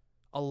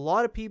 A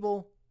lot of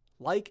people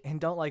like and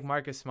don't like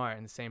Marcus Smart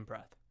in the same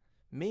breath.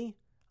 Me,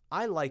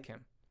 I like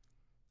him.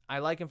 I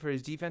like him for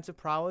his defensive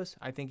prowess.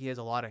 I think he has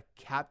a lot of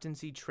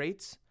captaincy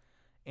traits,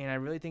 and I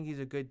really think he's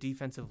a good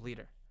defensive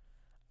leader.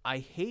 I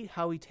hate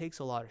how he takes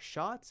a lot of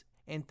shots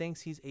and thinks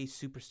he's a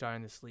superstar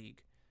in this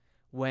league.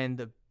 When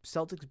the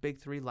Celtics' big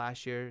 3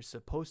 last year is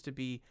supposed to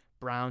be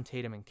Brown,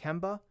 Tatum, and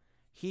Kemba,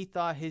 he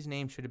thought his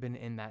name should have been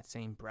in that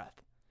same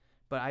breath.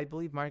 But I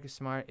believe Marcus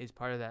Smart is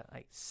part of that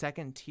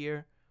second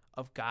tier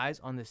of guys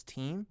on this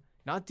team.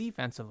 Not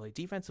defensively.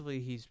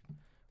 Defensively, he's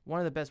one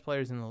of the best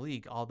players in the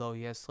league, although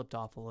he has slipped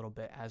off a little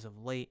bit as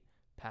of late,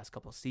 past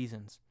couple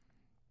seasons.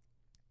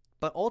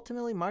 But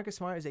ultimately, Marcus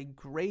Smart is a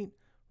great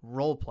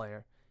role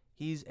player.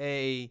 He's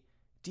a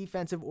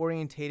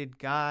defensive-orientated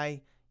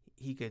guy.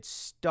 He could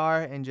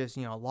start and just,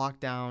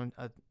 lock down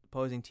a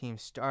opposing team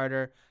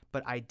starter.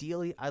 But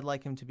ideally, I'd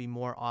like him to be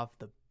more off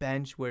the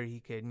bench where he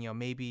could,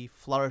 maybe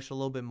flourish a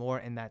little bit more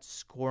in that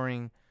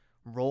scoring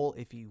role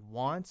if he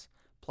wants.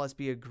 Plus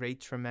be a great,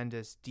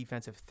 tremendous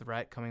defensive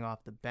threat coming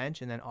off the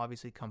bench. And then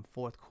obviously come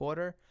fourth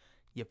quarter,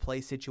 you play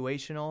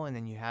situational and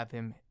then you have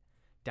him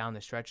down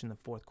the stretch in the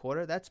fourth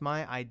quarter. That's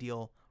my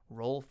ideal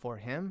role for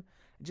him.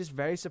 I'm just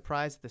very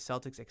surprised that the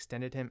Celtics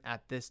extended him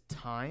at this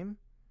time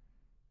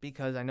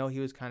because I know he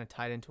was kind of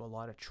tied into a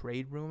lot of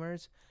trade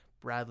rumors.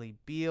 Bradley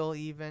Beal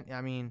even.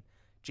 I mean,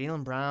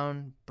 Jaylen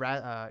Brown,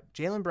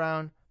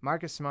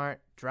 Marcus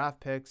Smart, draft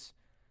picks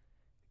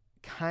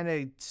kind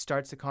of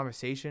starts the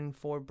conversation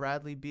for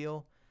Bradley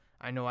Beal.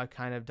 I know I've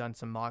kind of done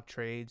some mock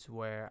trades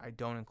where I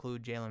don't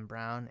include Jaylen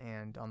Brown,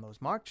 and on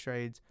those mock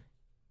trades,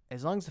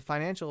 as long as the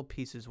financial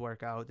pieces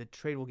work out, the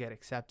trade will get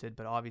accepted,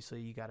 but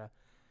obviously you got to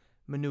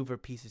maneuver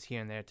pieces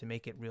here and there to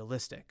make it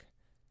realistic.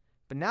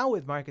 But now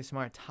with Marcus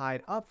Smart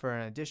tied up for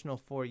an additional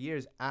 4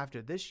 years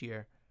after this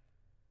year,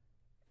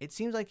 it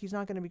seems like he's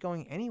not going to be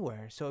going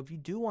anywhere. So if you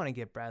do want to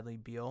get Bradley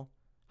Beal,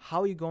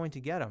 how are you going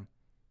to get him?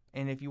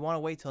 And if you want to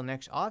wait till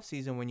next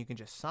offseason when you can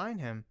just sign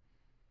him,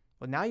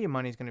 well, now your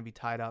money's going to be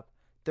tied up.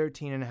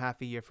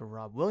 $13.5 a year for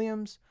Rob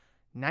Williams,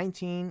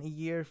 $19 a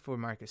year for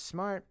Marcus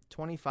Smart,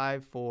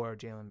 $25 for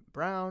Jaylen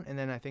Brown, and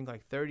then I think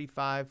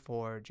 $35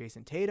 for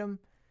Jason Tatum.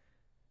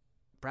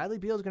 Bradley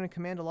Beal is going to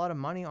command a lot of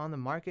money on the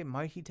market.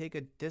 Might he take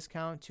a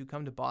discount to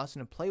come to Boston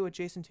and play with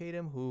Jason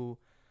Tatum, who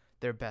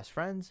they're best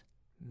friends?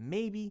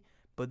 Maybe.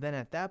 But then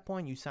at that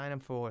point, you sign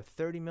him for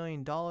 $30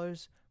 million,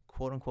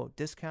 quote-unquote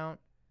discount.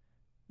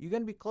 you're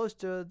going to be close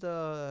to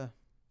the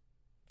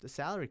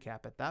salary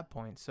cap at that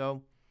point.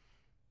 So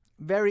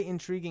very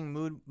intriguing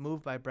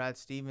move by Brad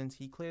Stevens.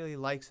 He clearly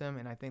likes him,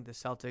 and I think the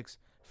Celtics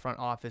front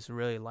office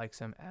really likes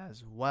him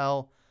as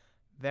well.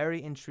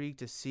 Very intrigued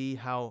to see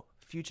how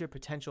future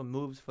potential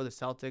moves for the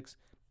Celtics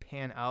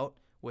pan out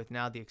with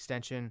now the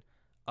extension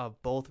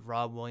of both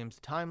Rob Williams,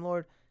 the Time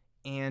Lord,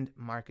 and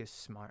Marcus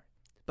Smart.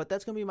 But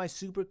that's going to be my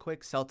super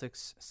quick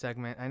Celtics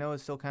segment. I know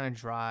it's still kind of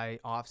dry,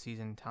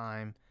 off-season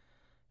time.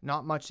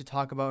 Not much to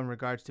talk about in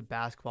regards to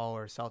basketball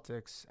or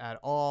Celtics at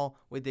all,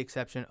 with the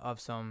exception of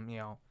some,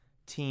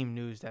 team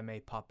news that may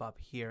pop up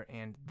here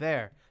and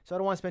there. So I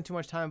don't want to spend too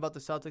much time about the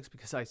Celtics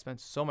because I spent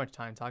so much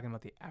time talking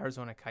about the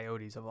Arizona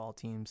Coyotes of all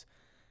teams.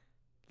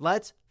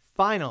 Let's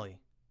finally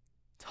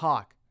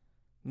talk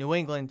New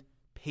England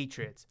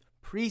Patriots.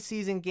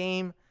 Preseason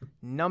game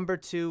number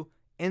 2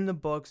 in the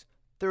books.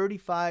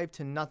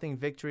 35-0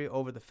 victory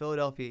over the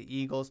Philadelphia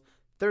Eagles.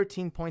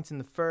 13 points in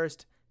the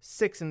first,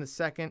 6 in the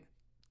second,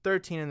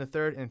 13 in the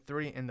third, and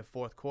 3 in the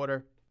fourth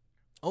quarter.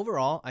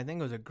 Overall, I think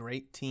it was a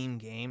great team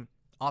game,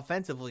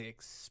 offensively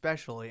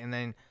especially. And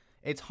then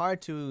it's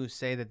hard to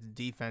say that the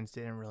defense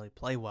didn't really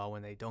play well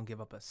when they don't give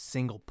up a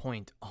single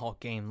point all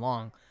game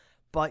long.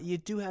 But you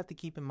do have to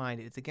keep in mind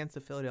it's against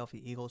the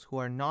Philadelphia Eagles, who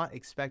are not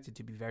expected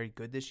to be very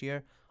good this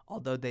year,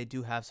 although they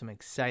do have some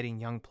exciting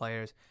young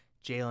players.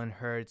 Jalen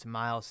Hurts,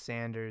 Miles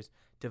Sanders,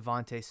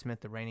 Devontae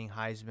Smith, the reigning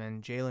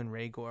Heisman, Jalen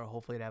Reagor,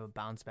 hopefully to have a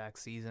bounce-back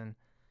season.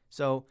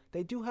 So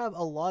they do have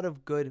a lot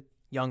of good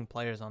young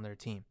players on their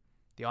team.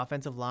 The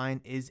offensive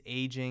line is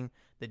aging.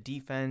 The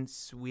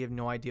defense, we have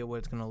no idea what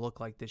it's going to look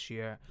like this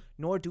year,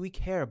 nor do we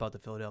care about the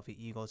Philadelphia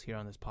Eagles here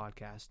on this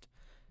podcast.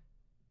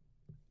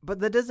 But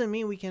that doesn't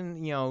mean we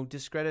can,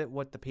 discredit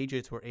what the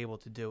Patriots were able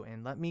to do.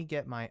 And let me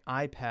get my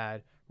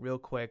iPad real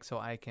quick so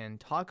I can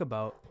talk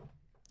about...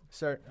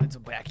 Sir, it's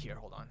back here.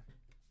 Hold on.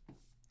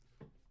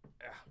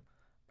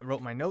 I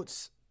wrote my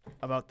notes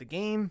about the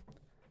game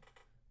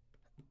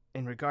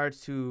in regards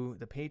to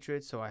the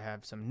Patriots, so I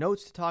have some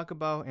notes to talk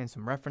about and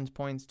some reference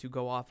points to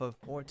go off of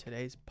for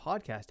today's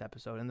podcast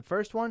episode. And the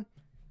first one,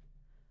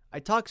 I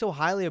talked so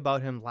highly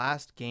about him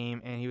last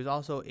game, and he was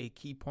also a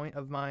key point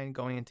of mine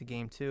going into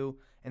game 2,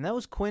 and that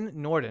was Quinn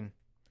Norton.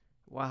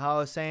 Well, how I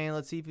was saying,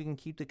 let's see if we can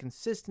keep the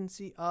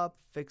consistency up,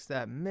 fix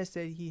that miss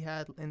that he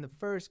had in the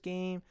first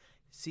game,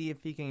 see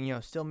if he can,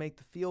 still make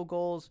the field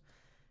goals.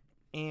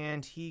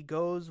 And he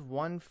goes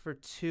 1 for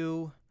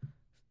 2,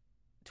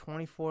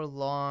 24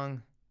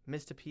 long,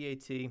 missed a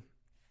PAT,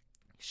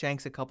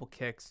 shanks a couple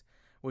kicks,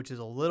 which is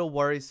a little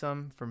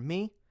worrisome for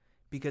me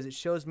because it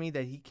shows me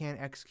that he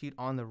can't execute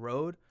on the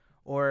road,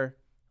 or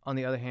on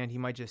the other hand, he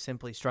might just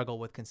simply struggle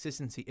with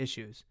consistency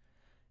issues.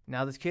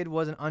 Now, this kid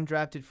was an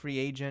undrafted free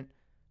agent.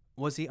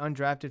 Was he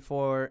undrafted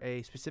for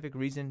a specific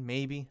reason?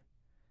 Maybe.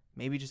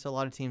 Maybe just a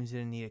lot of teams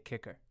didn't need a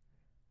kicker.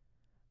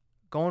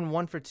 Going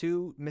 1 for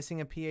 2, missing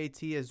a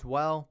PAT as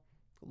well.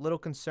 A little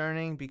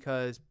concerning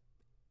because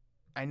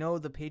I know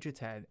the Patriots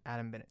had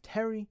Adam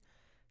Vinatieri.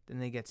 Then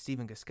they get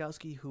Steven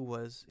Gostkowski, who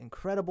was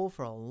incredible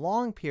for a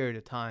long period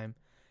of time.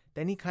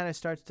 Then he kind of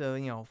starts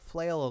to,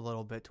 flail a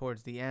little bit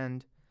towards the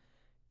end.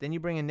 Then you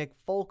bring in Nick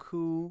Folk,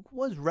 who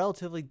was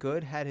relatively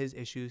good, had his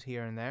issues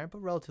here and there,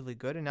 but relatively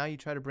good. And now you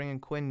try to bring in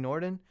Quinn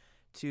Norton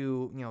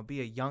to,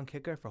 be a young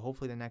kicker for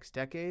hopefully the next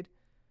decade.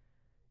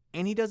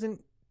 And he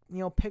doesn't,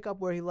 pick up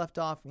where he left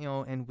off,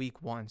 in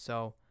week 1.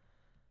 So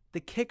the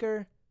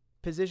kicker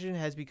position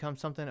has become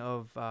something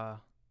of, I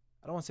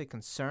don't want to say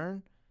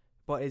concern,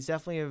 but it's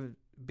definitely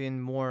been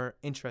more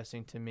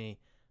interesting to me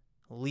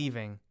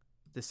leaving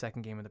the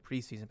second game of the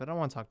preseason. But I don't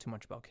want to talk too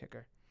much about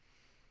kicker.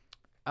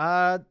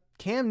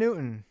 Cam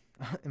Newton.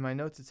 In my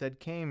notes it said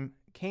Cam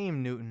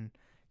Newton.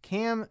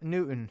 Cam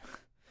Newton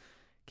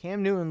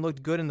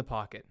looked good in the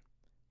pocket.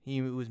 He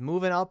was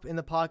moving up in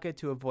the pocket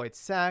to avoid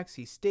sacks.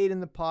 He stayed in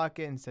the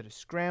pocket instead of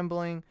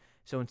scrambling.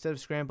 So instead of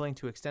scrambling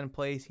to extend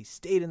plays, he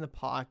stayed in the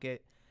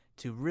pocket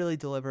to really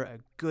deliver a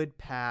good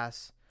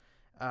pass.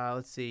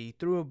 He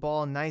threw a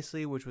ball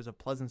nicely, which was a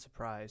pleasant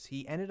surprise.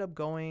 He ended up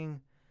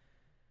going,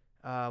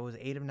 was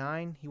 8 of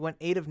 9? He went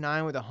 8 of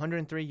 9 with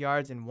 103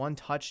 yards and 1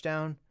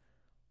 touchdown.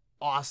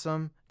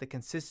 Awesome. The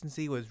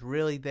consistency was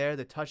really there.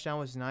 The touchdown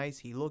was nice.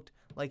 He looked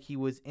like he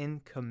was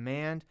in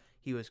command.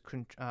 He was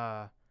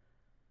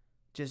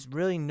just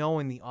really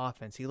knowing the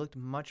offense. He looked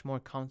much more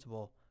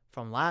comfortable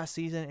from last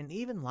season and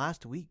even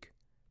last week,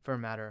 for a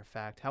matter of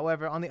fact.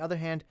 However, on the other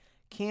hand,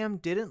 Cam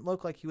didn't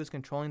look like he was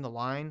controlling the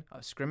line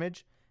of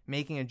scrimmage,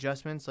 making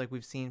adjustments like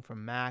we've seen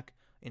from Mac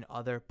and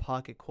other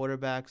pocket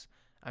quarterbacks.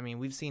 I mean,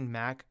 we've seen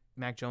Mac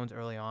Jones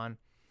early on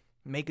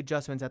make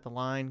adjustments at the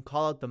line,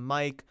 call out the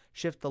mic,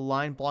 shift the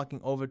line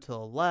blocking over to the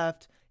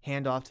left,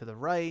 hand off to the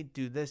right,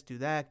 do this, do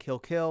that,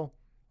 kill.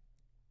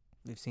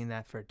 We've seen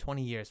that for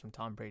 20 years from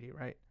Tom Brady,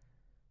 right?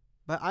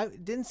 But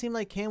it didn't seem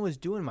like Cam was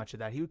doing much of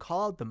that. He would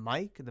call out the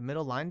mic, the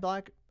middle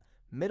linebacker.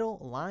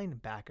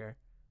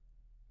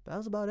 But that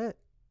was about it.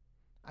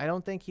 I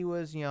don't think he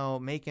was,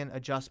 making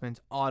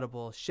adjustments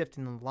audible,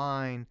 shifting the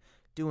line,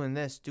 doing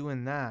this,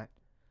 doing that.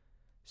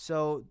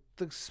 So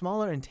the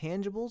smaller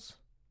intangibles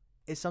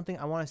is something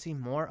I want to see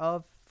more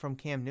of from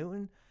Cam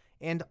Newton,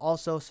 and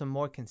also some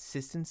more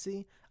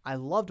consistency. I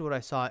loved what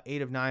I saw,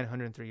 8 of 9,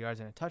 103 yards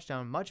and a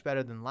touchdown, much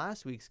better than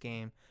last week's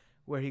game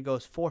where he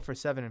goes 4 for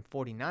 7 and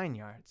 49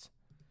 yards.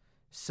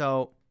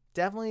 So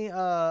definitely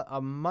a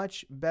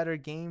much better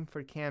game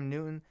for Cam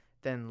Newton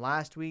than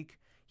last week.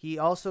 He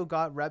also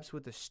got reps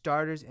with the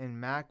starters, and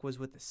Mac was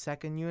with the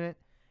second unit,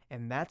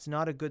 and that's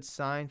not a good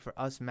sign for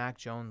us Mac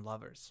Jones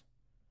lovers.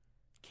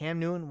 Cam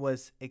Newton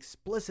was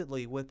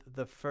explicitly with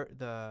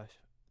the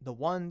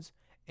ones,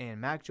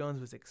 and Mac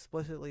Jones was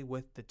explicitly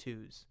with the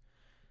twos.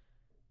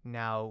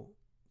 Now,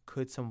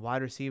 could some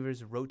wide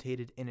receivers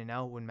rotated in and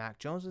out when Mac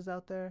Jones was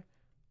out there?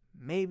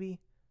 Maybe,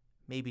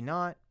 maybe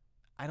not.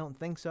 I don't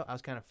think so. I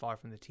was kind of far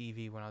from the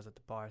TV when I was at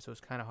the bar, so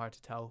it's kind of hard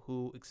to tell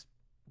who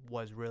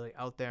was really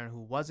out there and who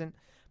wasn't.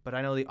 But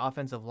I know the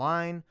offensive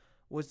line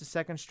was the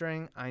second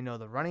string. I know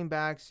the running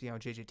backs,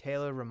 J.J.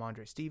 Taylor,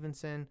 Ramondre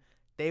Stevenson,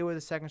 they were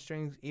the second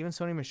strings. Even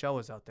Sony Michel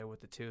was out there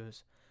with the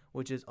twos,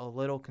 which is a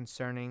little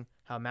concerning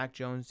how Mac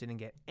Jones didn't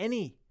get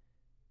any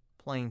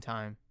playing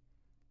time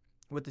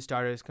with the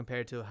starters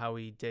compared to how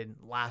he did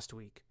last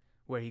week,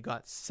 where he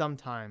got some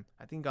time.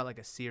 I think he got like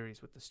a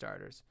series with the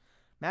starters.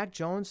 Mac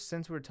Jones,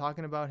 since we're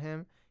talking about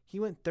him, he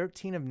went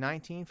 13 of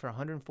 19 for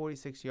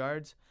 146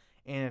 yards.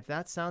 And if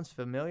that sounds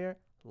familiar,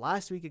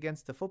 last week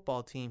against the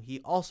football team,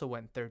 he also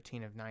went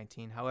 13 of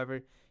 19.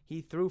 However,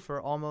 he threw for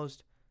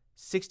almost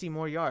 60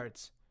 more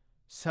yards.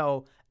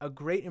 So a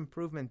great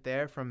improvement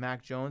there from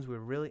Mac Jones. We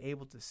were really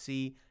able to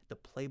see the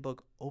playbook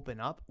open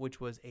up,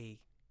 which was a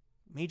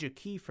major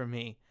key for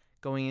me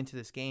going into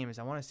this game, is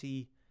I want to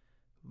see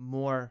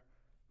more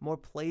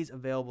plays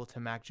available to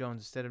Mac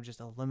Jones instead of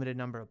just a limited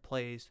number of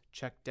plays,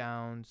 check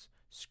downs,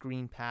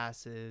 screen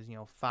passes,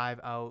 5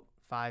 out,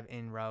 5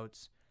 in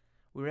routes.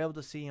 We were able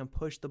to see him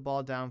push the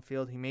ball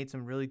downfield. He made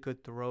some really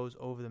good throws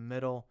over the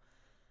middle.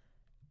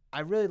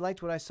 I really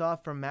liked what I saw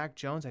from Mac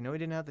Jones. I know he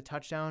didn't have the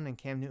touchdown, and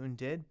Cam Newton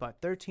did,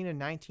 but 13 of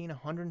 19,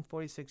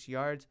 146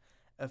 yards,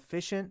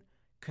 efficient,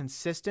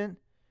 consistent,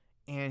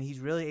 and he's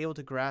really able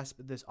to grasp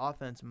this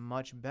offense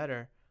much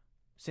better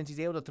since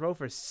he's able to throw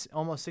for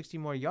almost 60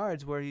 more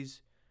yards where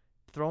he's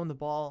throwing the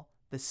ball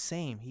the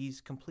same. He's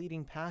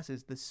completing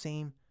passes the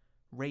same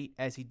rate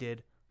as he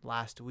did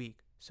last week.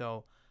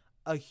 So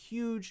a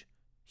huge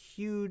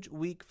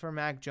week for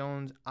Mac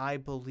Jones, I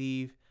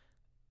believe.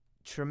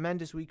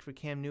 Tremendous week for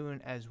Cam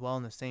Newton as well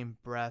in the same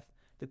breath.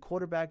 The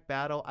quarterback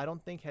battle, I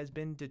don't think has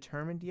been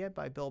determined yet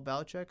by Bill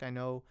Belichick. I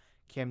know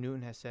Cam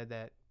Newton has said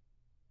that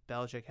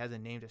Belichick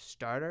hasn't named a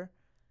starter.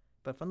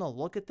 But from the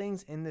look at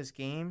things in this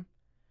game,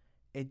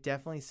 it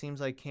definitely seems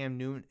like Cam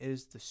Newton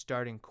is the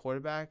starting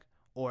quarterback,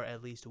 or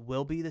at least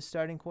will be the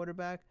starting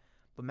quarterback.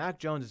 But Mac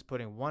Jones is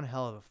putting one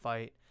hell of a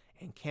fight,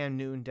 and Cam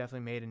Newton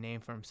definitely made a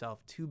name for himself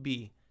to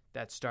be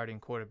that starting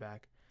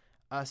quarterback.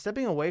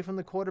 Stepping away from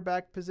the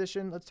quarterback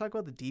position, let's talk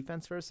about the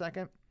defense for a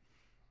second.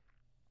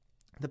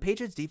 The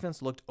Patriots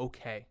defense looked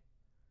okay,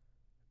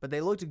 but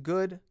they looked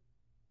good.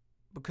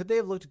 But could they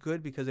have looked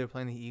good because they were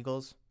playing the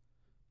Eagles?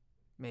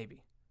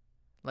 Maybe.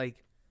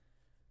 Like,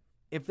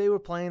 if they were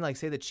playing, like,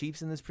 say, the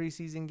Chiefs in this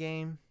preseason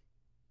game,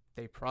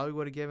 they probably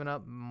would have given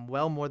up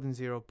well more than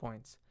 0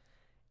 points.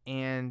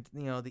 And,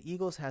 the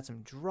Eagles had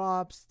some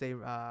drops. They,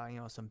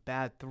 some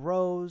bad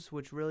throws,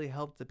 which really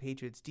helped the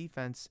Patriots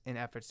defense in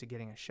efforts to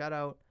getting a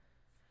shutout.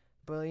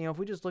 But, if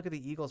we just look at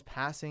the Eagles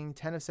passing,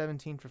 10 of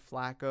 17 for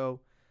Flacco,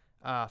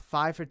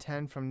 5 for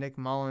 10 from Nick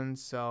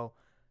Mullins. So,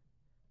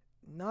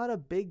 not a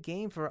big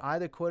game for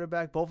either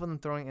quarterback, both of them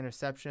throwing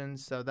interceptions.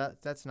 So,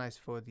 that's nice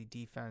for the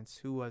defense.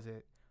 Who was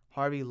it?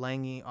 Harvey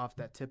Lange off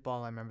that tip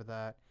ball, I remember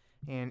that.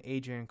 And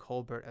Adrian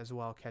Colbert as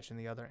well catching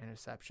the other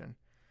interception.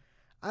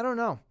 I don't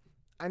know.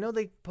 I know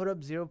they put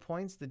up 0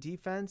 points. The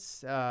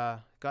defense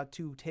got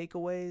 2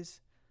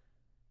 takeaways.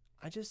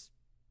 I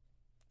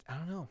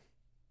don't know.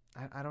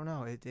 I don't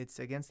know. It's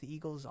against the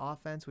Eagles'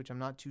 offense, which I'm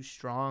not too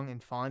strong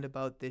and fond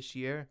about this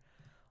year.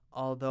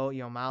 Although,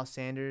 Miles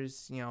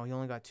Sanders, he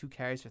only got 2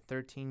 carries for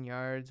 13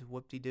 yards.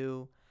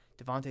 Whoop-de-doo.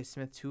 Devontae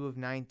Smith, 2 of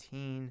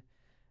 19.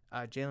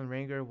 Jalen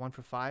Reagor, 1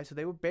 for 5. So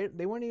they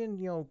weren't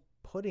even,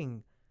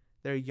 putting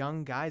their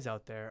young guys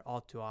out there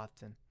all too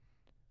often.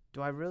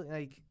 Do I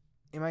really,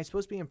 am I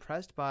supposed to be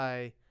impressed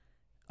by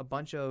a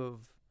bunch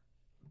of,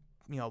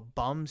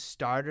 bum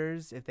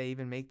starters, if they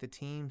even make the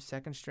team,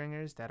 second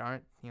stringers that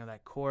aren't,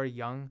 that core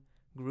young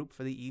group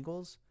for the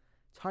Eagles?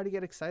 It's hard to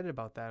get excited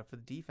about that for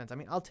the defense. I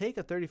mean, I'll take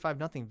a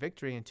 35-0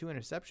 victory and 2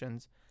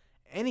 interceptions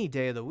any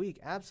day of the week,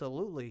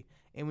 absolutely.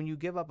 And when you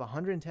give up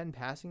 110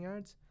 passing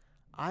yards,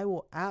 I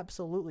will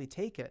absolutely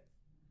take it.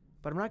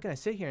 But I'm not going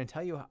to sit here and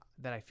tell you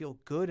that I feel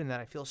good and that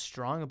I feel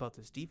strong about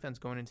this defense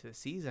going into the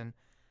season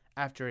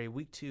after a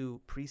Week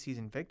 2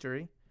 preseason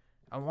victory.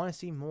 I want to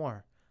see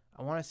more.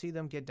 I want to see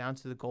them get down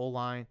to the goal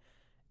line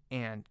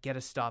and get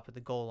a stop at the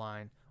goal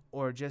line,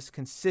 or just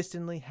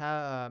consistently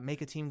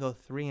make a team go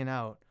 3 and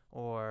out,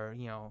 or,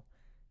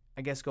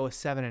 I guess go a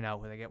 7 and out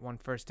where they get 1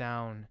 first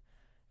down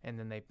and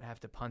then they have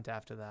to punt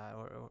after that,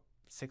 or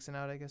 6 and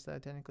out, I guess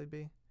that'd technically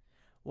be.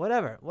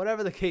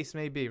 Whatever the case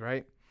may be,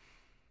 right?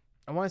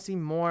 I want to see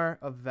more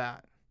of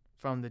that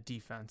from the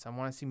defense. I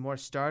want to see more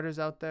starters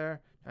out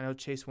there. I know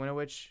Chase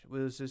Winovich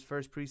was his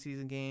first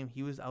preseason game.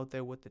 He was out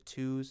there with the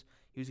twos.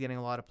 He was getting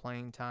a lot of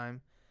playing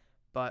time.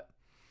 But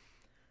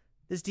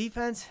this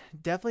defense,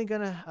 definitely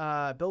going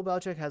to Bill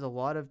Belichick has a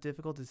lot of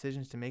difficult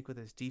decisions to make with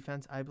his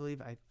defense, I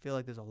believe. I feel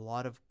like there's a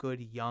lot of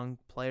good young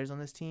players on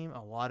this team,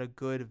 a lot of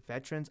good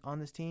veterans on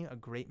this team, a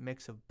great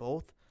mix of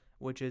both,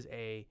 which is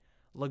a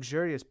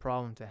luxurious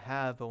problem to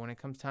have. But when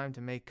it comes time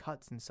to make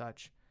cuts and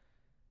such,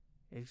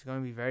 it's going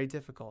to be very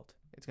difficult.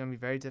 It's going to be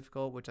very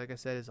difficult, which, like I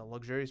said, is a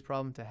luxurious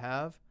problem to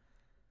have.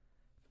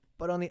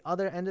 But on the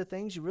other end of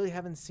things, you really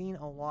haven't seen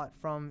a lot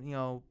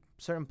from,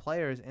 certain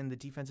players in the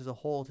defense as a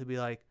whole to be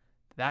like,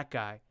 that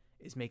guy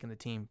is making the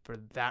team for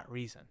that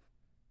reason,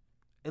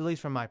 at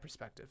least from my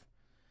perspective.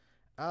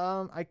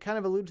 I kind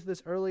of alluded to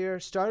this earlier.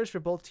 Starters for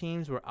both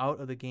teams were out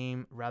of the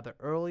game rather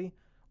early,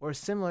 or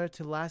similar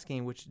to the last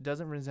game, which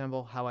doesn't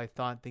resemble how I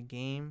thought the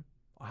game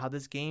or how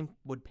this game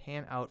would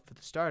pan out for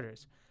the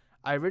starters.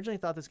 I originally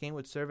thought this game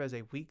would serve as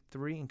a week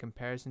 3 in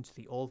comparison to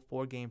the old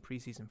 4-game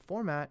preseason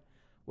format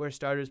where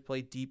starters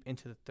played deep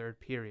into the third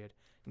period.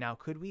 Now,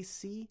 could we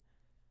see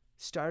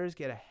starters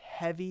get a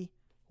heavy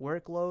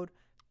workload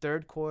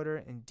third quarter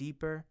and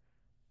deeper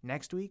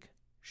next week?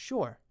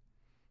 Sure.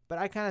 But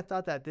I kind of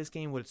thought that this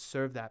game would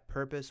serve that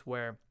purpose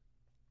where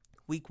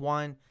week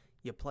 1,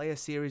 you play a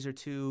series or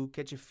two,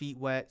 get your feet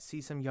wet,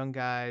 see some young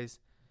guys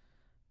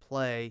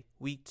play.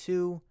 Week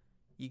 2,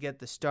 you get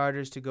the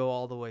starters to go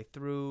all the way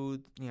through,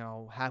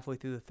 halfway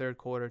through the third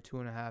quarter,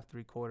 2.5,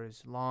 3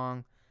 quarters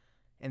long.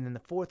 And then the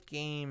fourth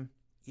game,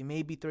 you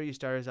maybe throw your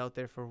starters out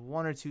there for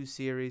 1 or 2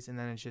 series, and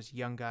then it's just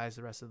young guys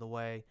the rest of the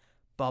way,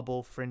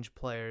 bubble, fringe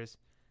players.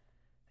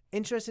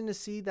 Interesting to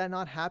see that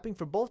not happening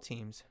for both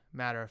teams,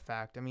 matter of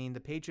fact. I mean, the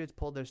Patriots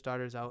pulled their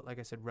starters out, like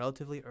I said,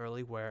 relatively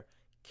early, where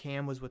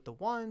Cam was with the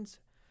 1s,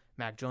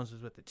 Mac Jones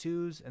was with the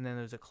 2s, and then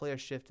there was a clear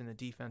shift in the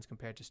defense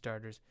compared to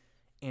starters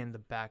and the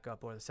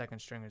backup, or the second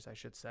stringers, I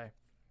should say.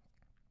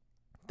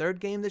 Third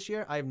game this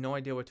year, I have no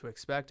idea what to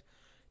expect.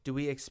 Do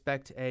we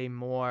expect a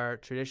more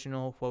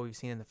traditional, what we've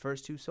seen in the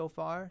first 2 so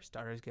far?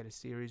 Starters get a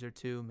series or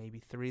 2, maybe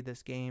 3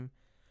 this game.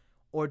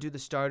 Or do the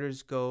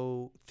starters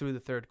go through the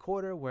third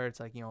quarter where it's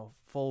like,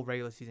 full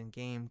regular season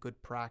game,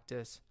 good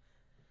practice,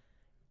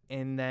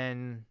 and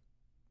then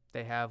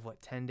they have,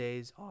 10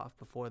 days off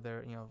before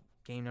their,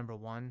 game number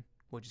 1,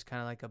 which is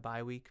kind of like a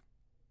bye week,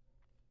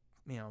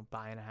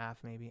 bye and a half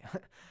maybe.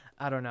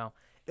 I don't know.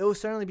 It will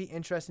certainly be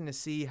interesting to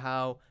see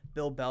how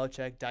Bill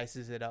Belichick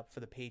dices it up for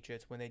the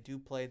Patriots when they do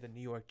play the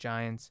New York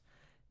Giants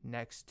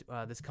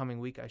this coming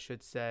week, I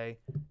should say.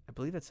 I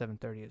believe at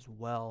 7:30 as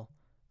well.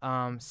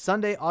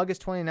 Sunday,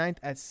 August 29th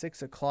at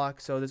 6 o'clock.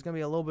 So there's going to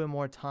be a little bit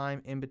more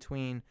time in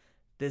between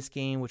this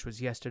game, which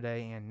was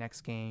yesterday, and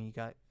next game. You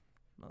got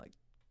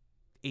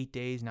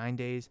 9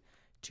 days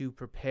to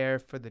prepare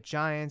for the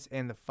Giants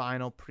and the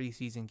final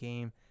preseason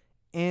game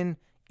in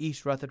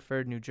East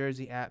Rutherford, New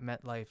Jersey at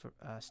MetLife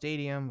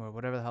Stadium, or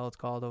whatever the hell it's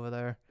called over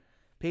there.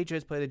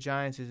 Patriots play the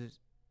Giants. It's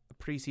a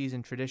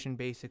preseason tradition,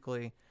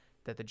 basically,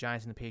 that the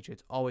Giants and the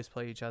Patriots always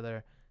play each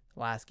other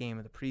last game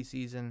of the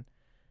preseason.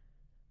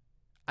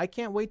 I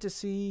can't wait to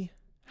see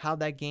how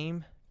that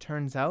game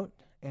turns out,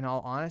 in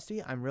all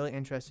honesty. I'm really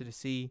interested to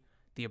see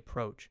the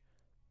approach.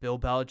 Bill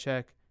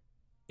Belichick,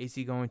 is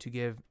he going to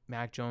give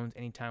Mac Jones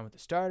any time with the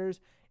starters?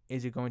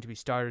 Is it going to be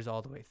starters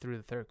all the way through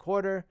the third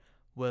quarter?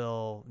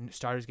 Will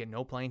starters get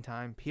no playing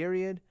time,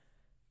 period?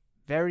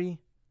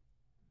 Very,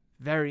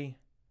 very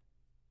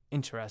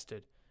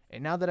interested.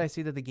 And now that I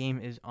see that the game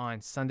is on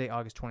Sunday,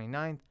 August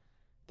 29th,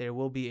 there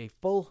will be a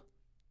full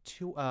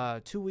 2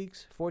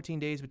 weeks, 14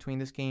 days between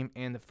this game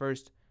and the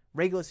first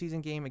regular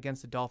season game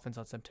against the Dolphins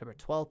on September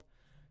 12th.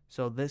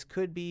 So this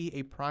could be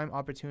a prime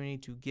opportunity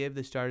to give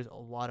the starters a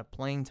lot of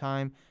playing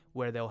time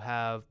where they'll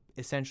have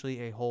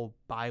essentially a whole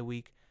bye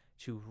week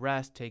to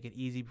rest, take it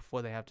easy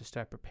before they have to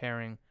start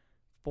preparing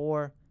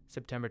for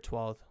September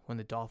 12th when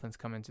the Dolphins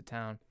come into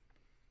town.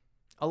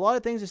 A lot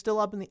of things are still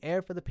up in the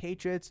air for the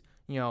Patriots.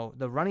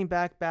 The running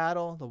back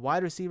battle, the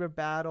wide receiver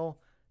battle,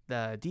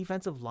 the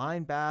defensive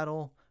line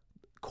battle,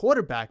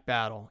 quarterback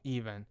battle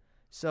even.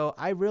 So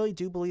I really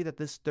do believe that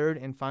this third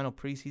and final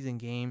preseason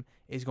game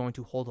is going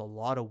to hold a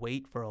lot of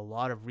weight for a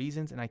lot of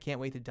reasons, and I can't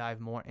wait to dive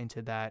more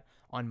into that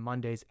on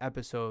Monday's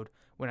episode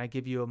when I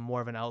give you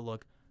more of an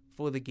outlook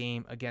for the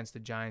game against the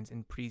Giants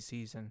in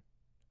preseason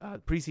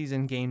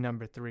game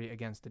number 3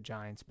 against the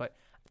Giants. But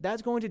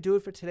that's going to do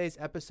it for today's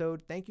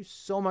episode. Thank you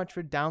so much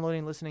for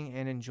downloading, listening,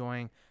 and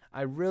enjoying.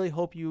 I really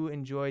hope you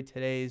enjoyed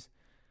today's,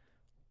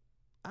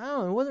 I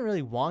don't know, it wasn't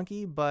really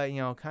wonky, but,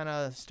 kind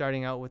of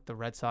starting out with the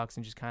Red Sox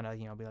and just kind of,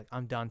 be like,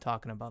 I'm done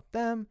talking about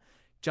them.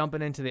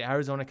 Jumping into the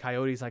Arizona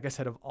Coyotes, like I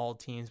said, of all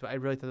teams. But I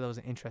really thought that was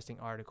an interesting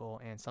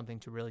article and something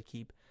to really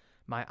keep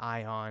my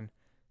eye on.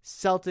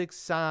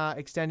 Celtics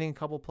extending a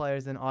couple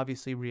players, then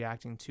obviously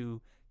reacting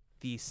to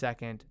the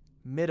second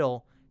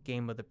middle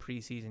game of the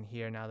preseason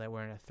here now that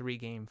we're in a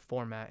 3-game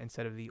format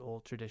instead of the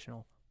old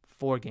traditional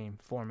 4-game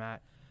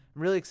format.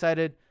 I'm really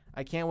excited.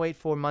 I can't wait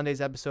for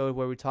Monday's episode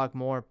where we talk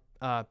more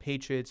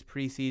Patriots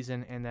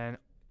preseason and then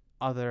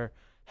other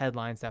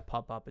headlines that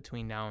pop up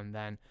between now and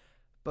then.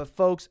 But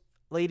folks,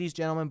 ladies,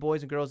 gentlemen,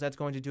 boys, and girls, that's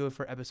going to do it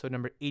for episode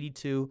number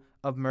 82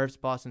 of Murph's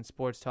Boston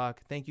Sports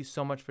Talk. Thank you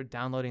so much for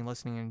downloading,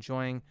 listening, and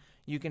enjoying.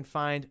 You can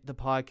find the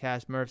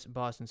podcast Murph's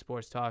Boston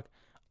Sports Talk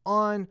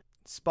on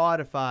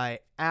Spotify,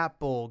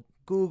 Apple,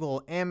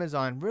 Google,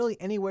 Amazon, really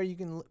anywhere you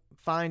can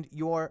find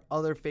your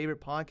other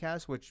favorite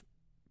podcasts, which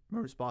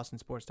Murph's Boston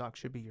Sports Talk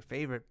should be your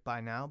favorite by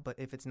now, but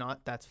if it's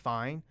not, that's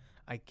fine,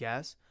 I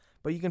guess.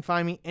 But you can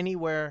find me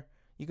anywhere.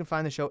 You can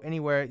find the show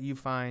anywhere you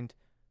find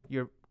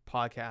your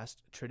podcast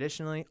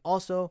traditionally.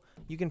 Also,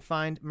 you can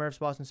find Murph's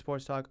Boston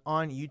Sports Talk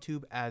on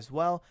YouTube as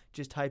well.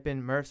 Just type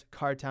in Murph's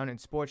Cardtown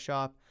and Sports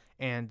Shop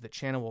and the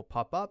channel will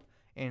pop up,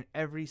 and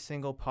every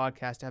single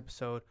podcast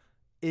episode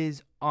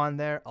is on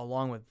there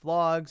along with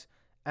vlogs,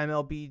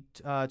 MLB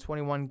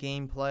 21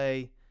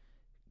 gameplay,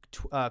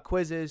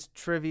 quizzes,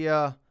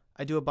 trivia.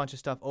 I do a bunch of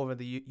stuff over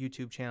the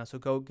YouTube channel, so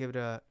go give it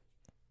a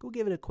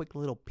quick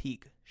little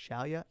peek,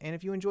 shall ya? And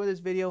if you enjoy this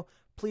video,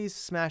 please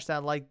smash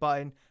that like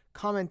button.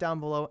 Comment down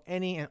below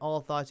any and all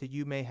thoughts that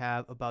you may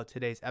have about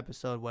today's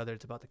episode, whether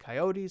it's about the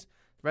Coyotes,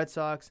 Red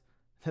Sox,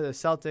 the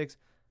Celtics,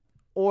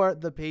 or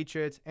the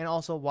Patriots, and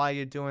also why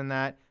you're doing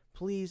that.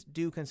 Please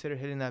do consider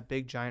hitting that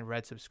big giant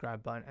red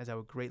subscribe button, as I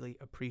would greatly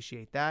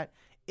appreciate that.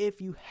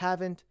 If you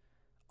haven't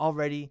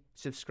already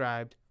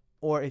subscribed,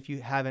 or if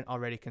you haven't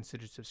already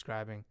considered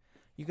subscribing,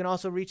 you can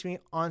also reach me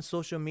on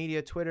social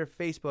media, Twitter,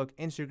 Facebook,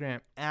 Instagram,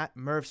 at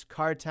Murph's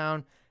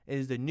Cardtown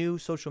is the new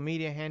social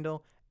media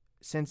handle.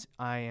 Since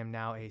I am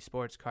now a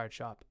sports card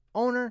shop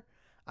owner,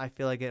 I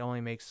feel like it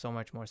only makes so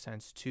much more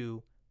sense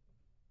to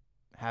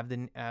have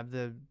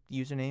the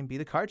username be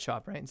the card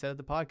shop, right, instead of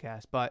the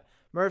podcast. But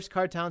Murph's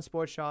Cardtown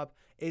Sports Shop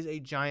is a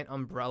giant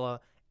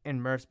umbrella,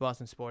 and Murph's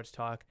Boston Sports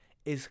Talk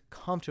is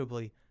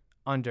comfortably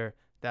under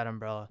that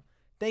umbrella.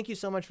 Thank you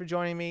so much for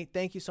joining me.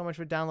 Thank you so much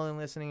for downloading,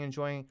 listening,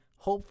 enjoying.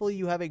 Hopefully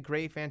you have a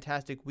great,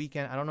 fantastic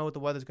weekend. I don't know what the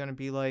weather's going to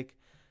be like.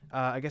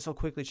 I guess I'll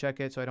quickly check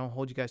it so I don't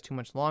hold you guys too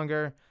much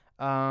longer.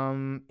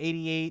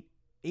 88,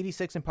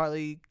 86 and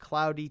partly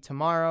cloudy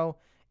tomorrow,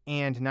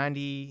 and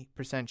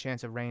 90%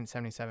 chance of rain,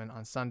 77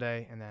 on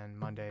Sunday, and then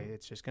Monday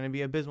it's just going to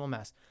be an abysmal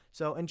mess.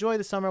 So enjoy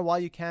the summer while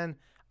you can.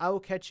 I will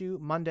catch you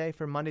Monday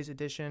for Monday's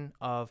edition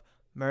of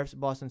Murph's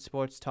Boston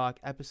Sports Talk,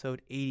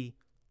 episode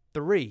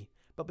 83.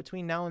 But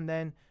between now and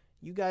then,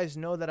 you guys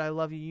know that I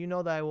love you. You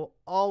know that I will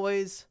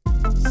always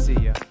see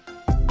ya.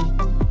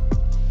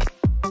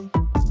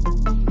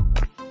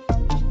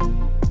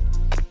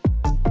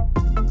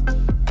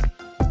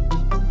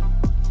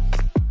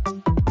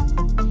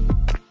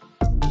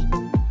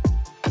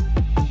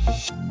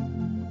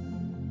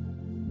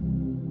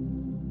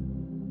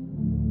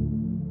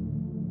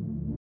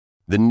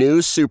 The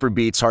new Super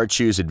Beats Heart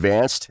Chews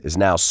Advanced is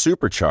now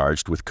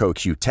supercharged with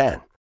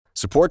CoQ10.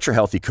 Support your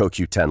healthy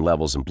CoQ10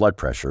 levels and blood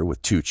pressure with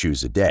 2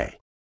 chews a day.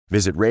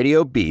 Visit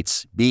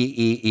RadioBeats,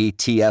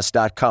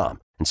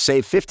 BEETS.com and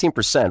save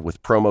 15%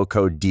 with promo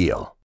code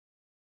DEAL.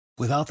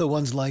 Without the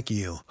ones like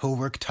you, who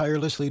work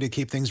tirelessly to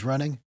keep things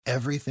running,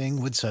 everything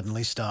would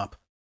suddenly stop.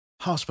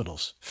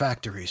 Hospitals,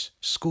 factories,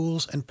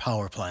 schools, and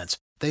power plants,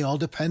 they all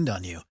depend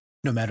on you.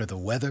 No matter the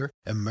weather,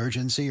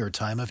 emergency, or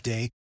time of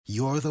day,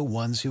 you're the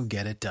ones who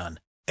get it done.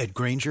 At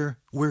Grainger,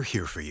 we're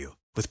here for you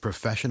with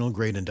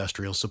professional-grade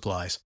industrial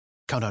supplies.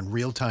 Count on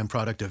real-time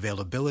product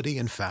availability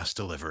and fast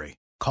delivery.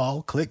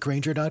 Call, click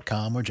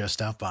Grainger.com, or just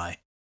stop by.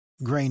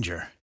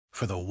 Grainger,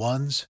 for the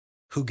ones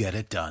who get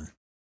it done.